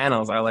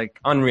panels are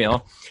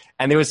unreal.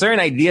 And there were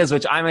certain ideas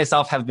which I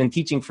myself have been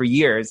teaching for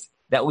years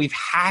that we've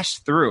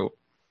hashed through.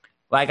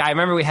 I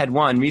remember we had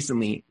one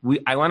recently.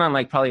 I went on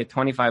probably a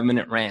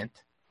 25-minute rant,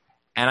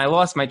 and I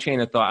lost my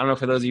train of thought. I don't know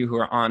for those of you who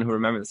are on who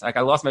remember this. I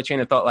lost my train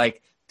of thought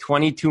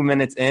 22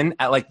 minutes in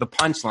at the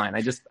punchline.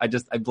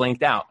 I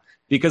blanked out.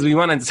 because we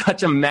went on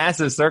such a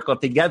massive circle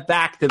to get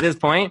back to this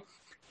point.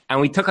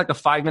 And we took like a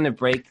 5-minute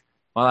break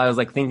while I was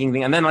like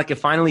thinking, and then like it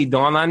finally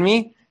dawned on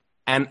me,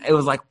 and it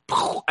was like,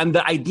 and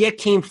the idea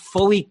came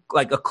fully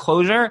like a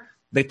closure.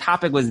 The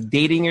topic was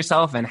dating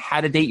yourself and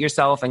how to date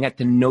yourself and get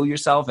to know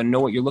yourself and know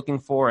what you're looking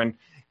for. And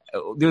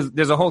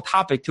there's a whole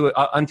topic to it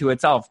unto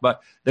itself.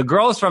 But the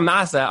girls from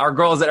NASA are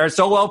girls that are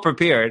so well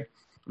prepared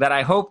that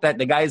I hope that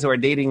the guys who are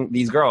dating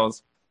these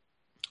girls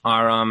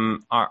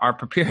are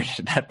prepared,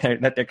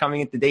 that they're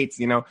coming into dates,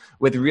 you know,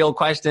 with real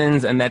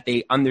questions, and that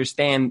they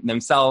understand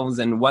themselves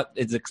and what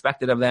is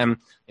expected of them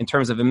in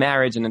terms of a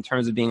marriage and in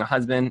terms of being a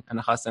husband and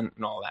a chassan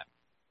and all that.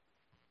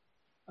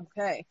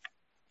 Okay.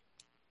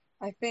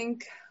 I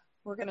think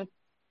we're going to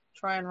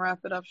try and wrap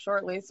it up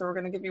shortly, so we're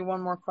going to give you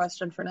one more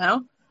question for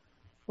now.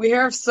 We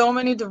hear of so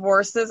many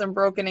divorces and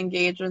broken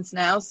engagements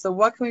now, so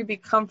what can we be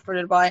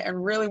comforted by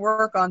and really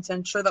work on to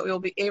ensure that we will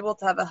be able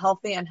to have a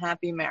healthy and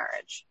happy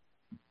marriage?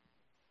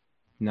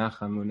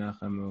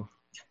 Nachamu.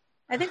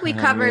 I think we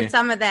covered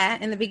some of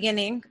that in the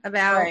beginning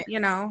about, right. You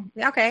know,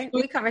 okay,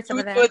 we covered some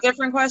of that. Do a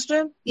different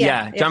question?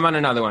 Yeah, jump on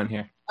another one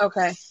here.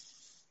 Okay.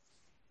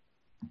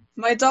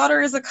 My daughter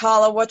is a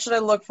Kala. What should I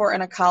look for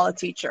in a Kala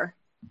teacher?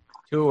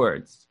 2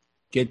 words.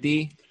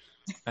 Giddy.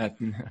 Go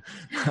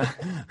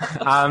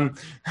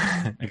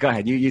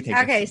ahead. You take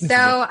it. Okay, so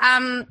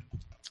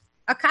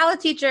a Kala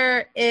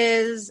teacher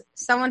is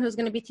someone who's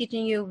going to be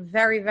teaching you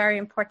very, very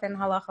important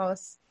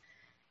halachos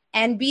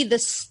and be the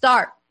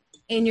start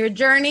in your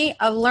journey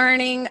of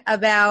learning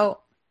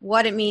about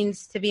what it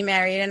means to be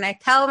married. And I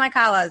tell my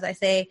Kalas, I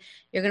say,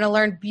 you're going to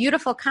learn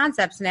beautiful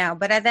concepts now,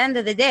 but at the end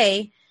of the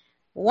day,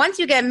 once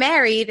you get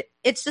married,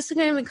 it's just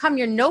going to become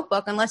your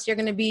notebook unless you're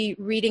going to be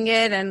reading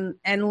it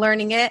and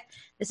learning it.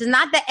 This is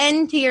not the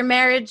end to your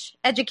marriage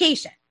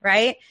education,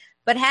 right?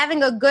 But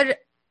having a good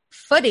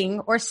footing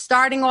or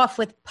starting off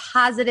with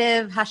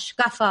positive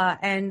hashkafa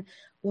and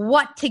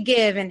what to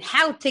give and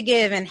how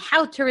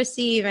to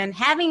receive and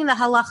having the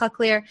halacha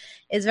clear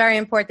is very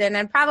important.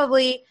 And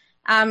probably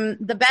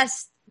the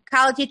best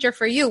Kala teacher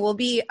for you will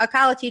be a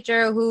Kala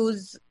teacher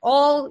who's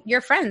all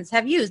your friends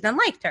have used and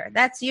liked her.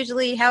 That's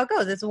usually how it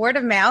goes. It's word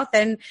of mouth.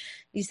 And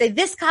you say,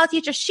 this Kala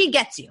teacher, she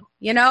gets you.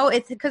 You know,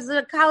 it's because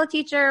the Kala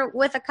teacher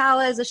with a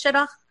Kala is a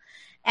shidduch.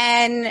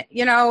 And,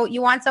 you know,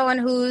 you want someone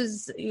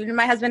who's,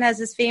 my husband has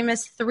this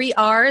famous 3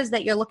 R's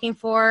that you're looking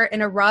for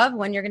in a Rav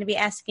when you're going to be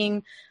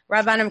asking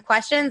Rabbanim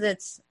questions.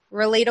 It's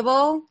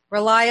relatable,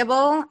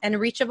 reliable, and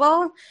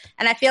reachable.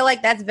 And I feel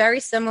like that's very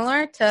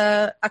similar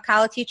to a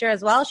Kala teacher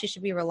as well. She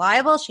should be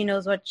reliable. She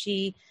knows what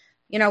she's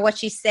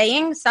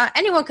saying. So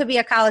anyone could be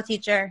a Kala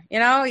teacher. You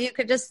know, you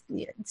could just,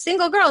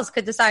 single girls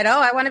could decide,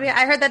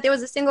 I heard that there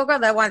was a single girl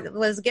that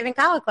was giving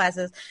Kala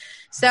classes.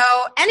 So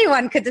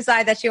anyone could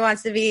decide that she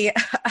wants to be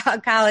a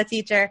Kala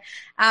teacher.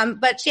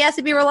 But she has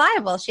to be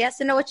reliable. She has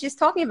to know what she's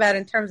talking about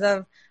in terms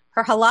of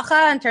her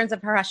halacha, in terms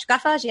of her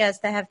hashkafa. She has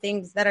to have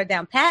things that are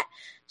down pat.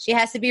 She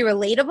has to be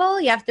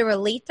relatable. You have to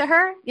relate to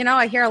her. You know,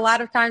 I hear a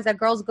lot of times that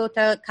girls go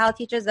to Kala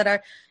teachers that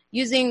are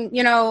using,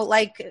 you know,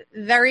 like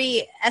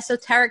very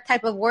esoteric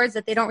type of words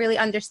that they don't really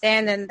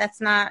understand. And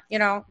that's not, you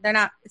know,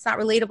 it's not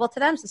relatable to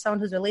them. So someone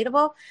who's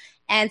relatable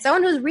and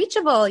someone who's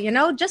reachable, you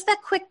know, just that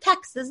quick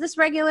text. Is this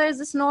regular? Is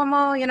this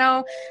normal? You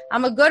know,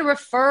 I'm a good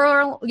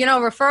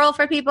referral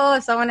for people.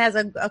 If someone has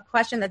a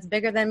question that's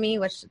bigger than me,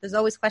 which there's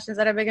always questions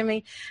that are bigger than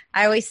me,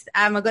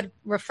 I'm a good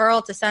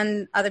referral to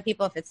send other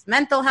people if it's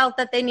mental health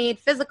that they need,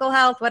 physical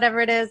health,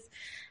 whatever it is.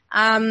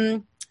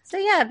 So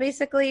yeah,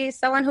 basically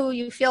someone who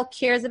you feel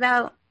cares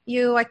about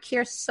you. I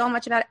care so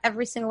much about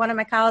every single one of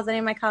my Kalas, any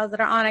of my Kalas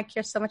that are on. I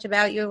care so much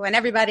about you and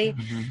everybody.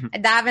 I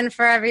daven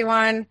for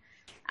everyone.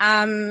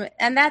 And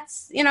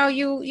that's, you know,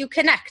 you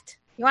connect.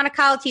 You want a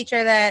Kala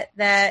teacher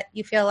that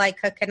you feel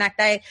like could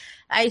connect. I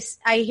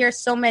hear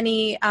so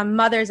many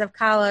mothers of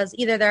Kalas,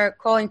 either they're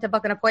calling to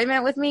book an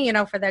appointment with me, you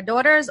know, for their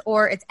daughters,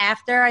 or it's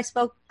after I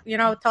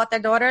taught their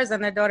daughters,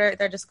 and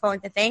they're just calling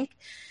to thank.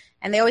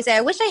 And they always say, I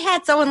wish I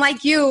had someone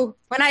like you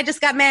when I just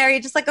got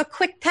married, just like a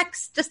quick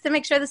text just to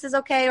make sure this is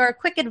okay, or a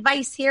quick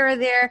advice here or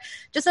there,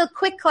 just a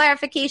quick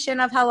clarification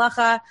of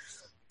halacha.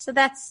 So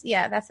that's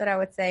what I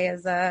would say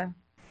is a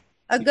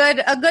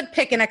good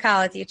pick in a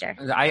Kala teacher.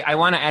 I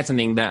want to add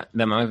something that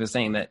my wife was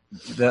saying, that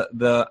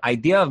the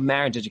idea of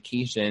marriage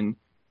education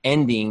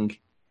ending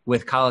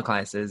with Kala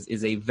classes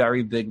is a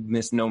very big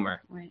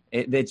misnomer. Right.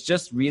 It's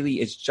just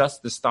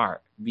the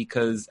start,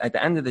 because at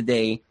the end of the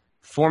day,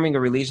 forming a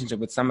relationship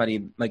with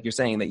somebody, like you're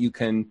saying, that you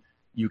can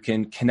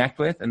connect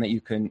with and that you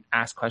can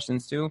ask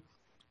questions to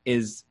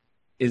is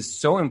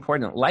so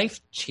important. Life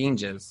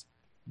changes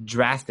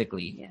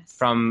drastically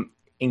from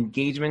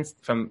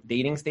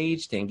dating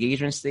stage to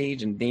engagement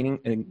stage, and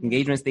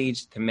engagement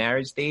stage to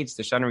marriage stage,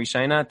 to Shana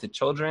Rishona, to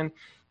children,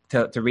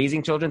 to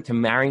raising children, to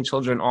marrying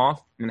children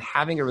off, and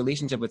having a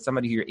relationship with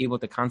somebody who you're able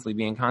to constantly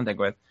be in contact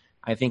with,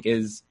 I think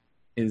is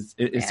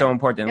so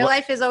important. Your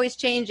life is always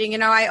changing. You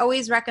know, I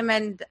always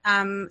recommend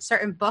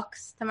certain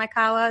books to my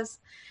Kalas.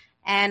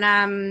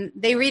 And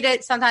they read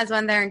it sometimes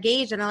when they're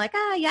engaged, and they're like,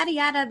 yada,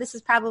 yada, this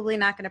is probably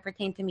not going to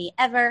pertain to me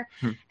ever.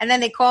 And then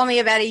they call me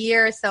about a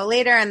year or so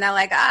later, and they're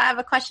like, I have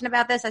a question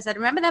about this. I said,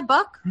 remember that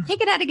book?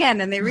 Take it out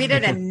again. And they read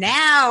it, and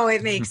now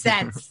it makes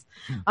sense.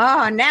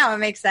 Now it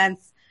makes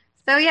sense.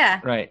 So, yeah.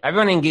 Right.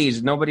 Everyone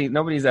engaged.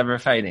 Nobody's ever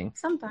fighting.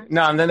 Sometimes.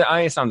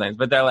 No, sometimes.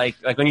 But they're like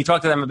when you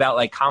talk to them about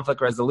like conflict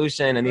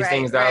resolution and these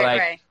things, they're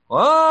like,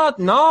 what?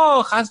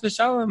 No, chas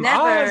v'shalom.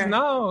 Never.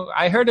 No.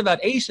 I heard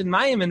about Eish and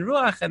Mayim and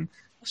Ruach and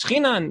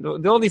Shechina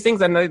and all these things,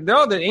 and they're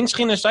in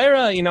Shechina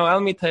Shaira, El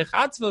Mitay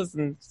Chatzvos,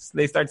 and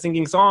they start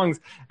singing songs,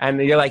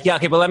 and you're like, yeah,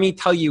 okay, but let me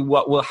tell you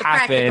what will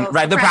happen.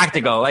 Right, the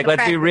practical. Like,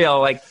 let's be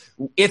real. Like,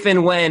 if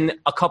and when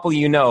a couple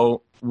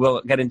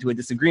will get into a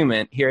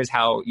disagreement, here's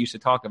how you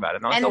should talk about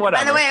it. And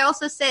by the way, I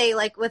also say,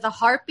 like, with a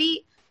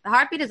heartbeat, the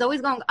heartbeat is always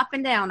going up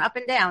and down, up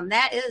and down.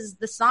 That is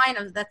the sign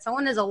of that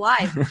someone is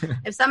alive.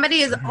 If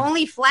somebody is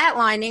only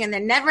flatlining and they're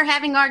never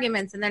having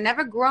arguments and they're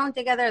never growing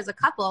together as a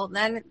couple,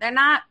 then they're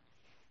not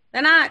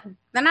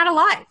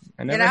alive.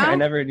 I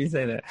never heard you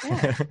say that.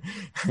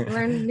 Yeah.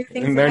 Learn new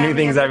things. Learn new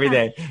things every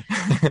day.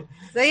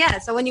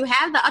 So when you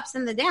have the ups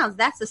and the downs,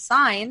 that's a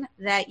sign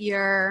that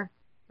your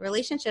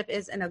relationship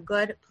is in a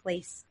good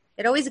place.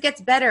 It always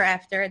gets better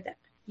after a dip,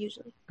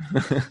 usually.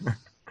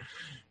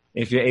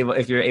 if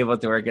you're able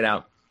to work it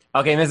out.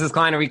 Okay, Mrs.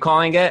 Klein, are we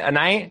calling it a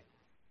night?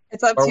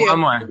 It's up to you. One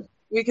more.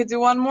 We could do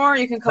one more.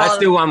 You can call Let's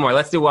do one more.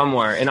 Let's do one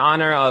more. In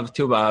honor of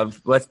Tu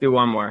B'Av, let's do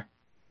one more.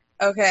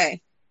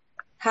 Okay.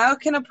 How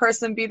can a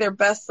person be their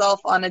best self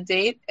on a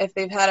date if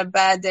they've had a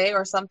bad day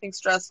or something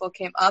stressful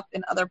came up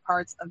in other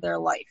parts of their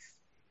life?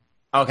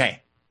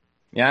 Okay.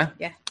 Yeah?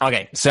 Yeah.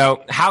 Okay.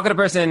 So how could a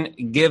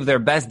person give their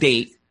best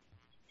date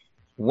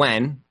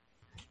when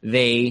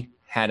they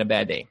had a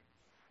bad day?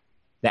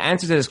 The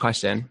answer to this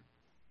question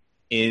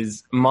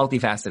is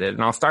multifaceted,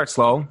 and I'll start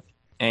slow.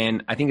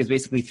 And I think it's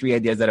basically 3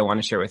 ideas that I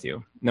want to share with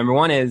you. Number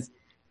 1 is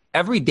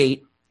every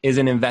date is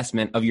an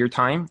investment of your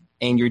time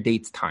and your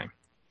date's time,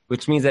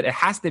 which means that it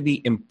has to be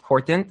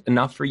important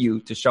enough for you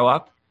to show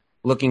up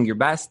looking your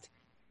best,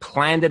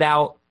 planned it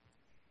out,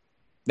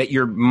 that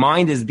your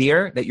mind is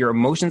there, that your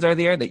emotions are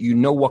there, that you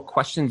know what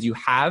questions you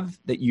have,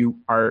 that you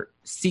are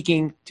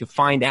seeking to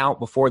find out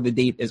before the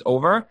date is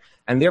over.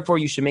 And therefore,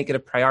 you should make it a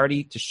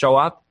priority to show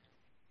up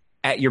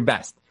at your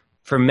best.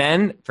 For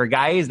men, for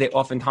guys, they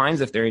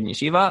oftentimes, if they're in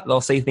yeshiva,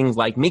 they'll say things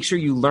like, make sure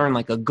you learn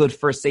like a good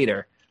first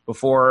seder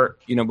before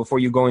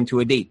you go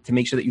into a date, to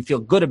make sure that you feel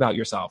good about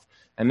yourself,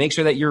 and make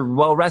sure that you're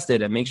well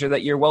rested, and make sure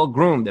that you're well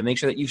groomed, and make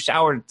sure that you've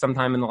showered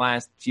sometime in the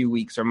last few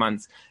weeks or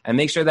months, and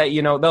make sure that,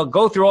 they'll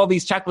go through all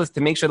these checklists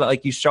to make sure that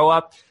like you show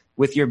up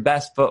with your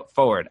best foot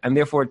forward. And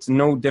therefore, it's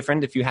no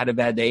different if you had a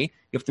bad day.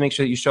 You have to make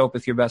sure that you show up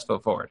with your best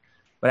foot forward.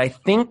 But I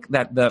think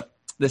that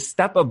the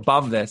step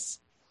above this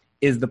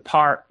is the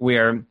part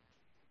where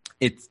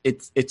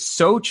it's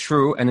so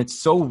true and it's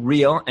so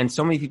real, and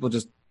so many people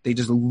just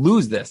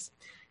lose this.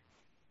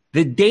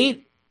 The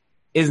date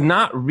is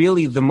not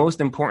really the most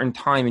important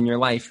time in your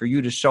life for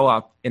you to show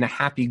up in a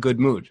happy, good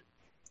mood.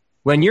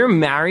 When you're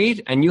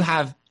married and you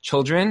have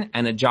children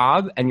and a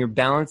job and you're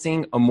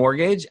balancing a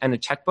mortgage and a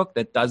checkbook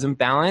that doesn't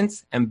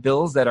balance and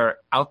bills that are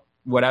out,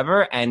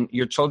 whatever, and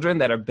your children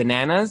that are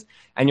bananas,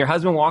 and your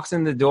husband walks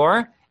in the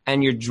door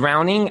and you're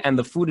drowning and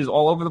the food is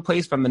all over the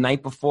place from the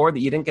night before that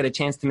you didn't get a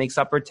chance to make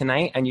supper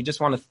tonight, and you just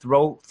want to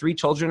throw 3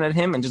 children at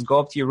him and just go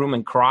up to your room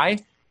and cry,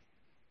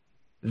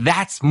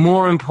 that's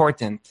more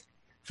important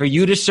for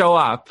you to show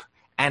up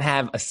and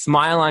have a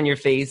smile on your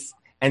face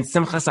and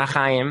simchas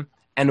hachayim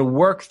and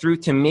work through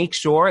to make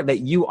sure that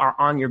you are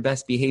on your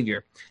best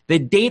behavior. The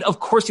date, of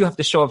course, you have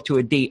to show up to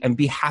a date and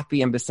be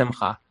happy and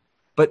besimcha,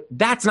 but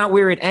that's not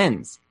where it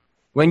ends.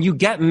 When you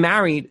get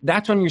married,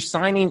 that's when you're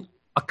signing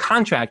a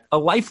contract, a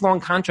lifelong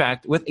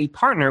contract with a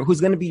partner who's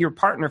going to be your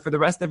partner for the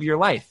rest of your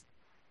life.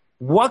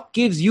 What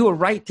gives you a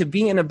right to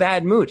be in a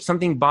bad mood?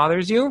 Something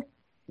bothers you?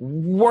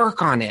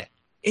 Work on it.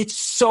 It's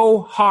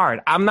so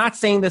hard. I'm not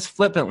saying this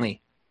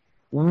flippantly.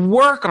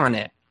 Work on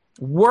it.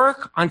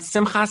 Work on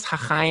simchas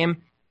hachayim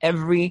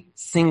every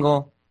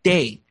single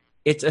day.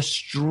 It's a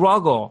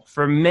struggle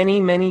for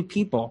many, many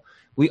people.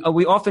 We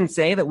often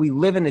say that we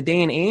live in a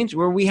day and age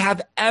where we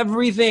have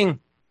everything.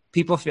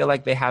 People feel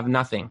like they have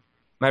nothing.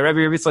 My Rebbe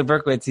Yitzchak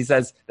Berkowitz, he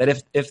says that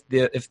if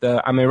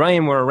the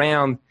Amirayim were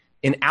around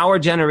in our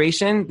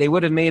generation, they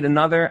would have made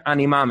another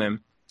Animamim.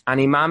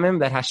 Animamim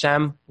that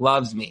Hashem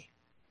loves me.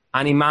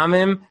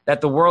 Animamim that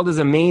the world is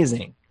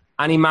amazing.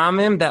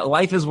 Animamim that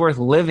life is worth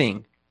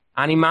living.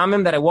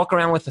 Animamim that I walk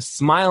around with a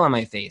smile on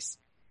my face.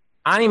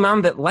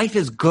 Animamim that life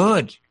is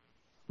good.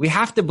 We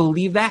have to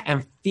believe that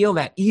and feel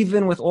that,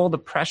 even with all the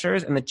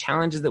pressures and the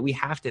challenges that we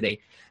have today.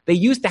 They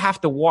used to have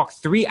to walk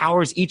 3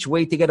 hours each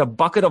way to get a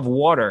bucket of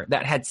water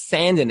that had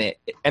sand in it,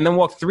 and then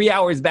walk 3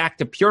 hours back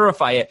to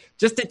purify it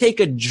just to take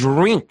a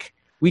drink.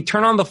 We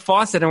turn on the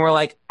faucet and we're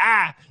like,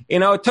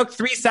 it took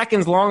 3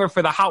 seconds longer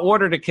for the hot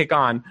water to kick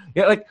on.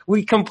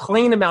 We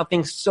complain about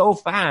things so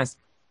fast.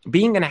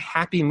 Being in a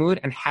happy mood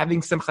and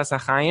having simchas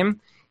hachayim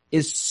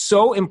is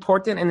so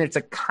important, and it's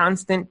a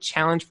constant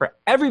challenge for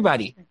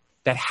everybody.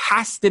 that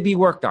has to be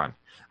worked on.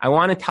 I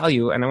want to tell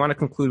you, and I want to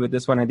conclude with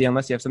this one idea,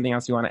 unless you have something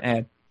else you want to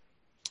add,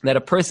 that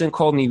a person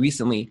called me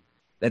recently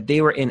that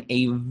they were in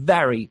a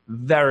very,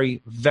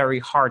 very, very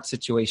hard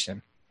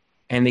situation.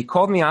 And they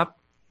called me up,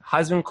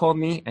 husband called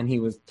me, and he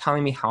was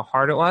telling me how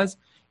hard it was.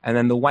 And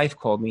then the wife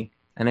called me,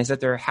 and I said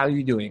to her, how are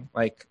you doing?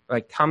 Like,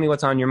 tell me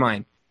what's on your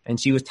mind. And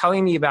she was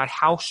telling me about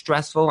how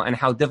stressful and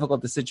how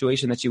difficult the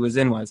situation that she was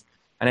in was.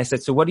 And I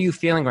said, so what are you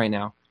feeling right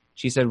now?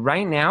 She said,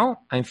 right now,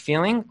 I'm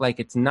feeling like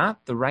it's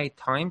not the right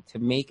time to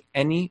make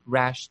any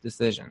rash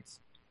decisions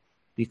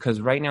because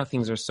right now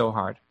things are so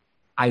hard.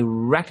 I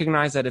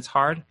recognize that it's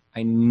hard.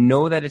 I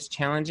know that it's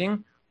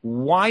challenging.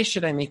 Why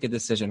should I make a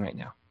decision right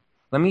now?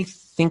 Let me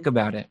think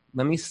about it.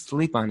 Let me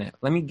sleep on it.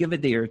 Let me give a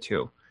day or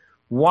two.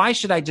 Why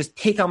should I just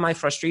take out my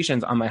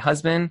frustrations on my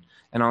husband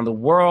and on the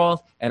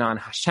world and on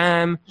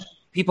Hashem?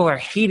 People are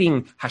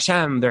hating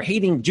Hashem. They're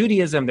hating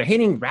Judaism. They're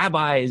hating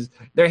rabbis.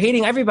 They're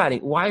hating everybody.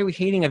 Why are we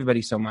hating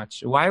everybody so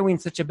much? Why are we in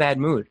such a bad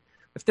mood?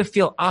 We have to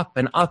feel up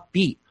and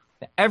upbeat.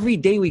 Every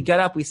day we get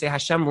up, we say,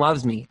 Hashem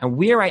loves me. And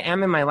where I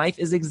am in my life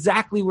is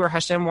exactly where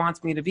Hashem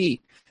wants me to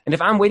be. And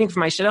if I'm waiting for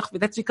my shidduch,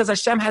 that's because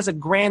Hashem has a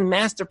grand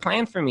master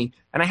plan for me.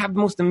 And I have the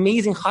most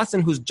amazing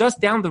chassan who's just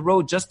down the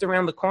road, just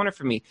around the corner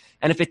for me.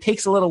 And if it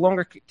takes a little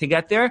longer to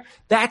get there,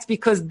 that's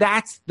because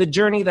that's the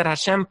journey that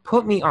Hashem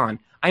put me on.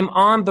 I'm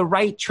on the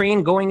right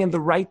train going in the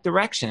right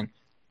direction.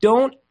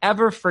 Don't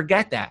ever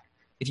forget that.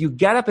 If you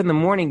get up in the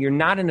morning, you're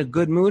not in a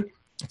good mood,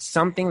 it's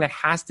something that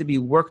has to be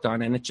worked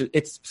on. And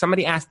it's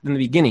somebody asked in the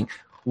beginning,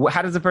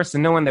 how does a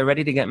person know when they're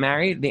ready to get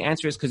married? The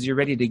answer is because you're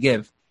ready to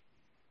give.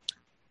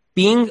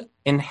 Being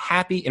in a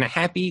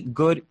happy,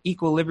 good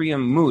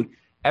equilibrium mood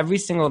every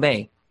single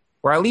day,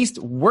 or at least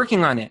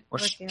working on it, or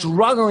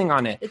struggling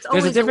on it.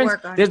 There's a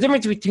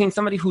difference between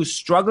somebody who's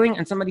struggling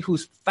and somebody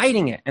who's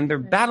fighting it, and they're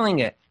battling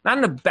it. Not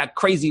in a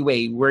crazy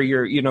way where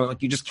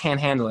you just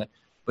can't handle it.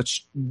 But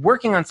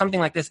working on something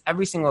like this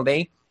every single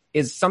day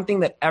is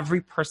something that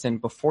every person,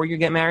 before you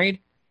get married,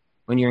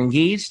 when you're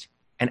engaged,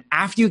 and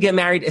after you get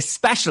married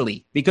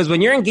especially, because when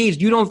you're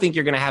engaged, you don't think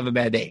you're going to have a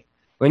bad day.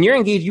 When you're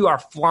engaged, you are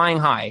flying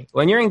high.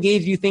 When you're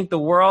engaged, you think the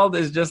world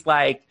is just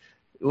like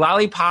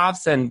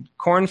lollipops and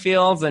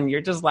cornfields, and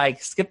you're just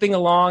like skipping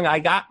along. I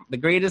got the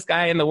greatest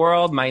guy in the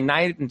world, my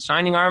knight in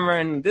shining armor,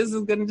 and this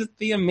is going to just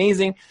be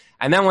amazing.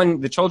 And then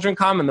when the children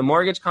come and the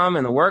mortgage come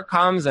and the work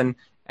comes and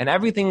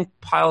everything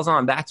piles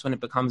on, that's when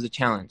it becomes a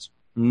challenge.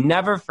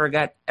 Never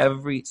forget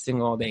every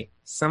single day.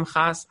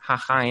 Simchas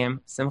HaChaim,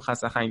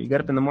 Simchas HaChaim. You get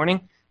up in the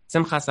morning,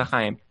 Simchas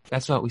HaChaim.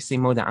 That's what we say,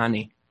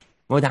 Moda'ani.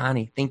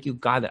 Moda'ani, thank you,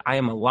 God, that I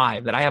am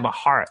alive, that I have a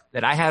heart,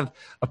 that I have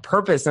a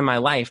purpose in my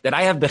life, that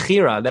I have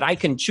Bechira, that I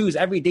can choose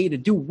every day to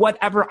do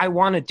whatever I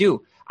want to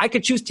do. I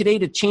could choose today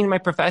to change my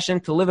profession,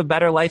 to live a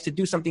better life, to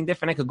do something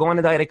different. I could go on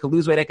a diet, I could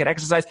lose weight, I could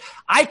exercise.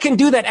 I can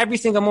do that every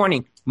single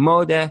morning.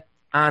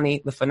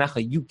 Moda'ani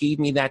lefanecha. You gave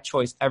me that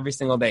choice every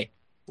single day.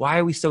 Why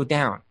are we so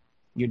down?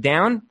 You're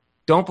down?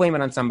 Don't blame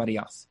it on somebody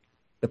else.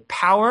 The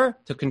power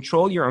to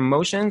control your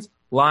emotions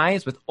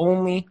lies with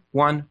only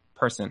one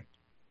person.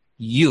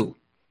 You.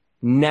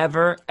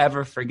 Never,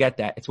 ever forget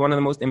that. It's one of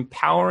the most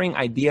empowering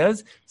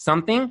ideas,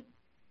 something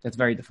that's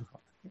very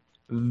difficult.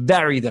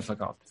 Very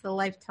difficult. It's a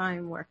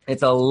lifetime work.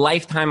 It's a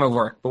lifetime of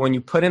work. But when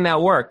you put in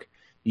that work,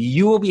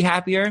 you will be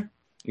happier,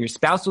 your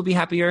spouse will be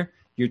happier,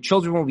 your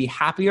children will be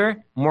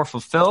happier, more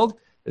fulfilled.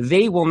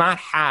 They will not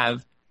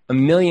have a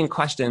million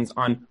questions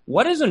on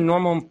what does a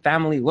normal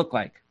family look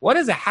like? What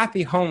does a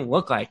happy home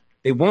look like?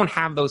 They won't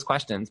have those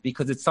questions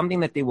because it's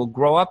something that they will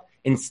grow up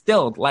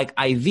instilled like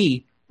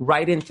IV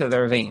right into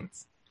their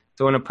veins.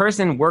 So when a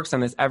person works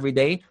on this every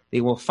day,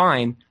 they will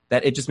find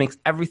that it just makes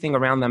everything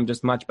around them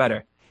just much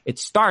better. It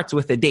starts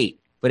with a date,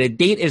 but a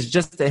date is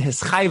just a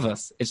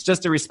hischayvus. It's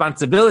just a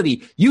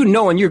responsibility. You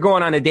know when you're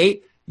going on a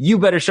date, you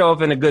better show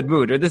up in a good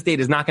mood or this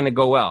date is not going to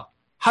go well.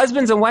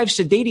 Husbands and wives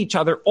should date each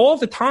other all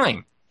the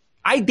time.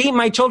 I date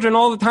my children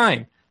all the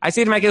time. I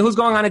say to my kid, who's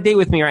going on a date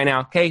with me right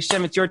now? Okay,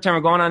 Shem, it's your turn.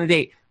 We're going on a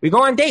date. We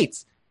go on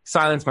dates.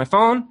 Silence my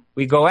phone.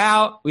 We go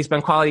out. We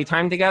spend quality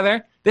time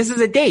together. This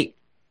is a date.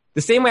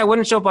 The same way I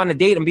wouldn't show up on a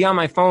date and be on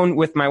my phone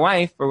with my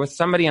wife or with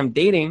somebody I'm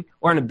dating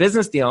or in a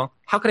business deal.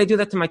 How could I do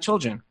that to my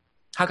children?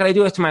 How could I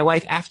do it to my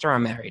wife after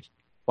I'm married?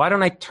 Why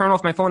don't I turn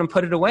off my phone and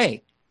put it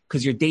away?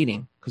 Because you're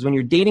dating. Because when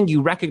you're dating,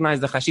 you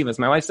recognize the chashivas.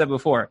 My wife said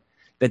before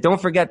that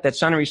don't forget that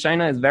Shana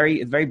Rishona is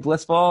very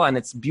blissful and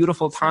it's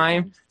beautiful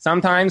time.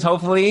 Sometimes,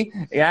 hopefully,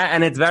 yeah,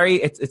 and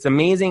it's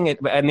amazing.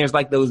 And there's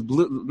like those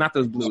blue, not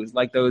those blues,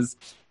 like those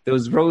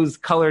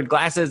rose-colored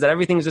glasses that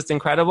everything's just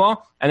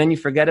incredible. And then you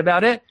forget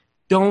about it.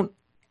 Don't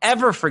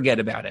ever forget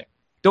about it.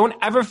 Don't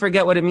ever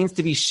forget what it means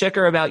to be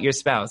shikr about your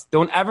spouse.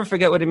 Don't ever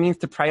forget what it means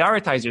to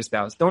prioritize your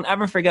spouse. Don't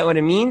ever forget what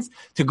it means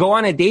to go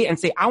on a date and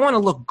say, I want to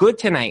look good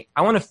tonight.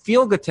 I want to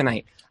feel good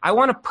tonight. I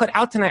want to put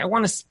out tonight. I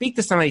want to speak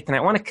to somebody tonight.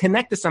 I want to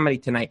connect to somebody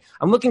tonight.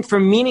 I'm looking for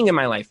meaning in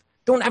my life.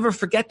 Don't ever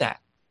forget that.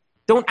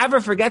 Don't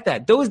ever forget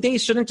that. Those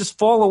days shouldn't just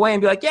fall away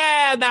and be like,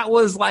 yeah, that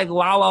was like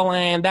La La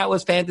Land. That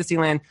was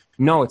Fantasyland.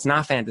 No, it's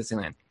not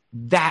Fantasyland.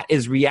 That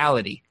is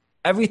reality.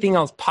 Everything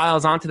else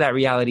piles onto that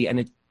reality and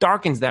it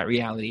darkens that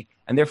reality,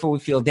 and therefore we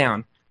feel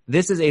down.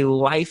 This is a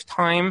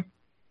lifetime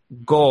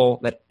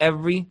goal that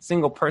every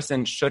single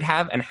person should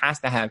have and has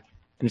to have.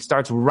 And it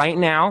starts right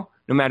now,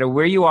 no matter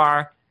where you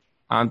are,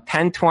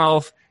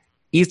 10/12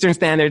 Eastern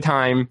Standard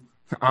Time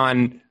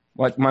on,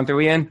 what month are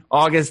we in?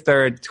 August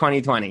 3rd,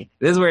 2020.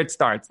 This is where it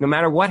starts. No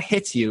matter what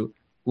hits you,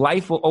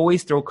 life will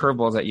always throw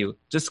curveballs at you.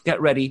 Just get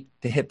ready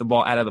to hit the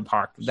ball out of the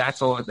park.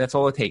 That's all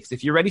it takes.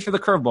 If you're ready for the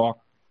curveball,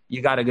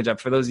 you got a good job.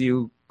 For those of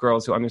you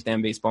girls who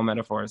understand baseball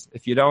metaphors,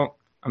 if you don't,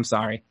 I'm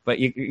sorry. But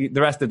the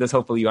rest of this,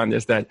 hopefully you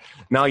understood.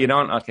 No, you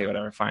don't? Okay,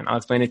 whatever, fine. I'll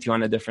explain it to you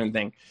on a different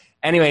thing.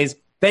 Anyways,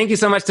 thank you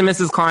so much to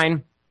Mrs.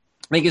 Klein.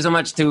 Thank you so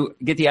much to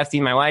Gitti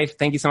Epstein, my wife.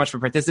 Thank you so much for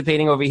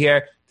participating over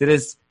here to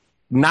this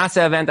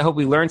NASA event. I hope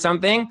we learned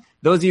something.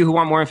 Those of you who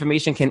want more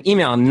information can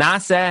email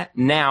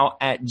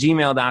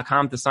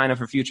nasanow@gmail.com to sign up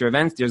for future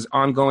events. There's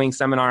ongoing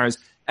seminars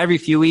every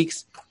few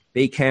weeks.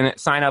 They can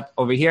sign up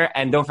over here.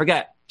 And don't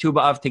forget,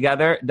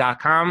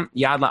 tubaoftogether.com,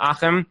 Yad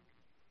La'achem.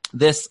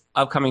 This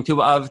upcoming Tu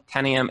B'Av,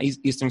 10 a.m.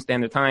 Eastern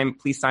Standard Time.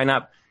 Please sign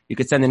up. You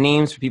could send the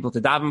names for people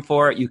to daven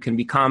for. You can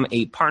become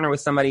a partner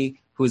with somebody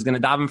who is going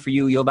to daven for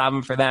you. You'll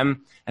daven for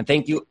them. And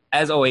thank you,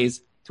 as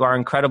always, to our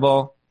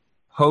incredible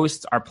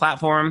hosts, our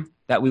platform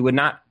that we would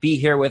not be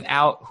here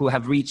without, who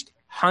have reached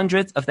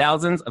hundreds of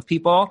thousands of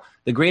people.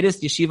 The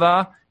greatest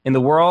yeshiva in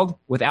the world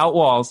without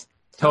walls.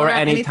 Torah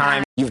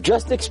Anytime. You've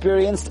just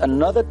experienced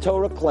another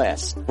Torah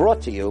class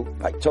brought to you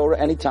by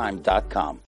TorahAnytime.com.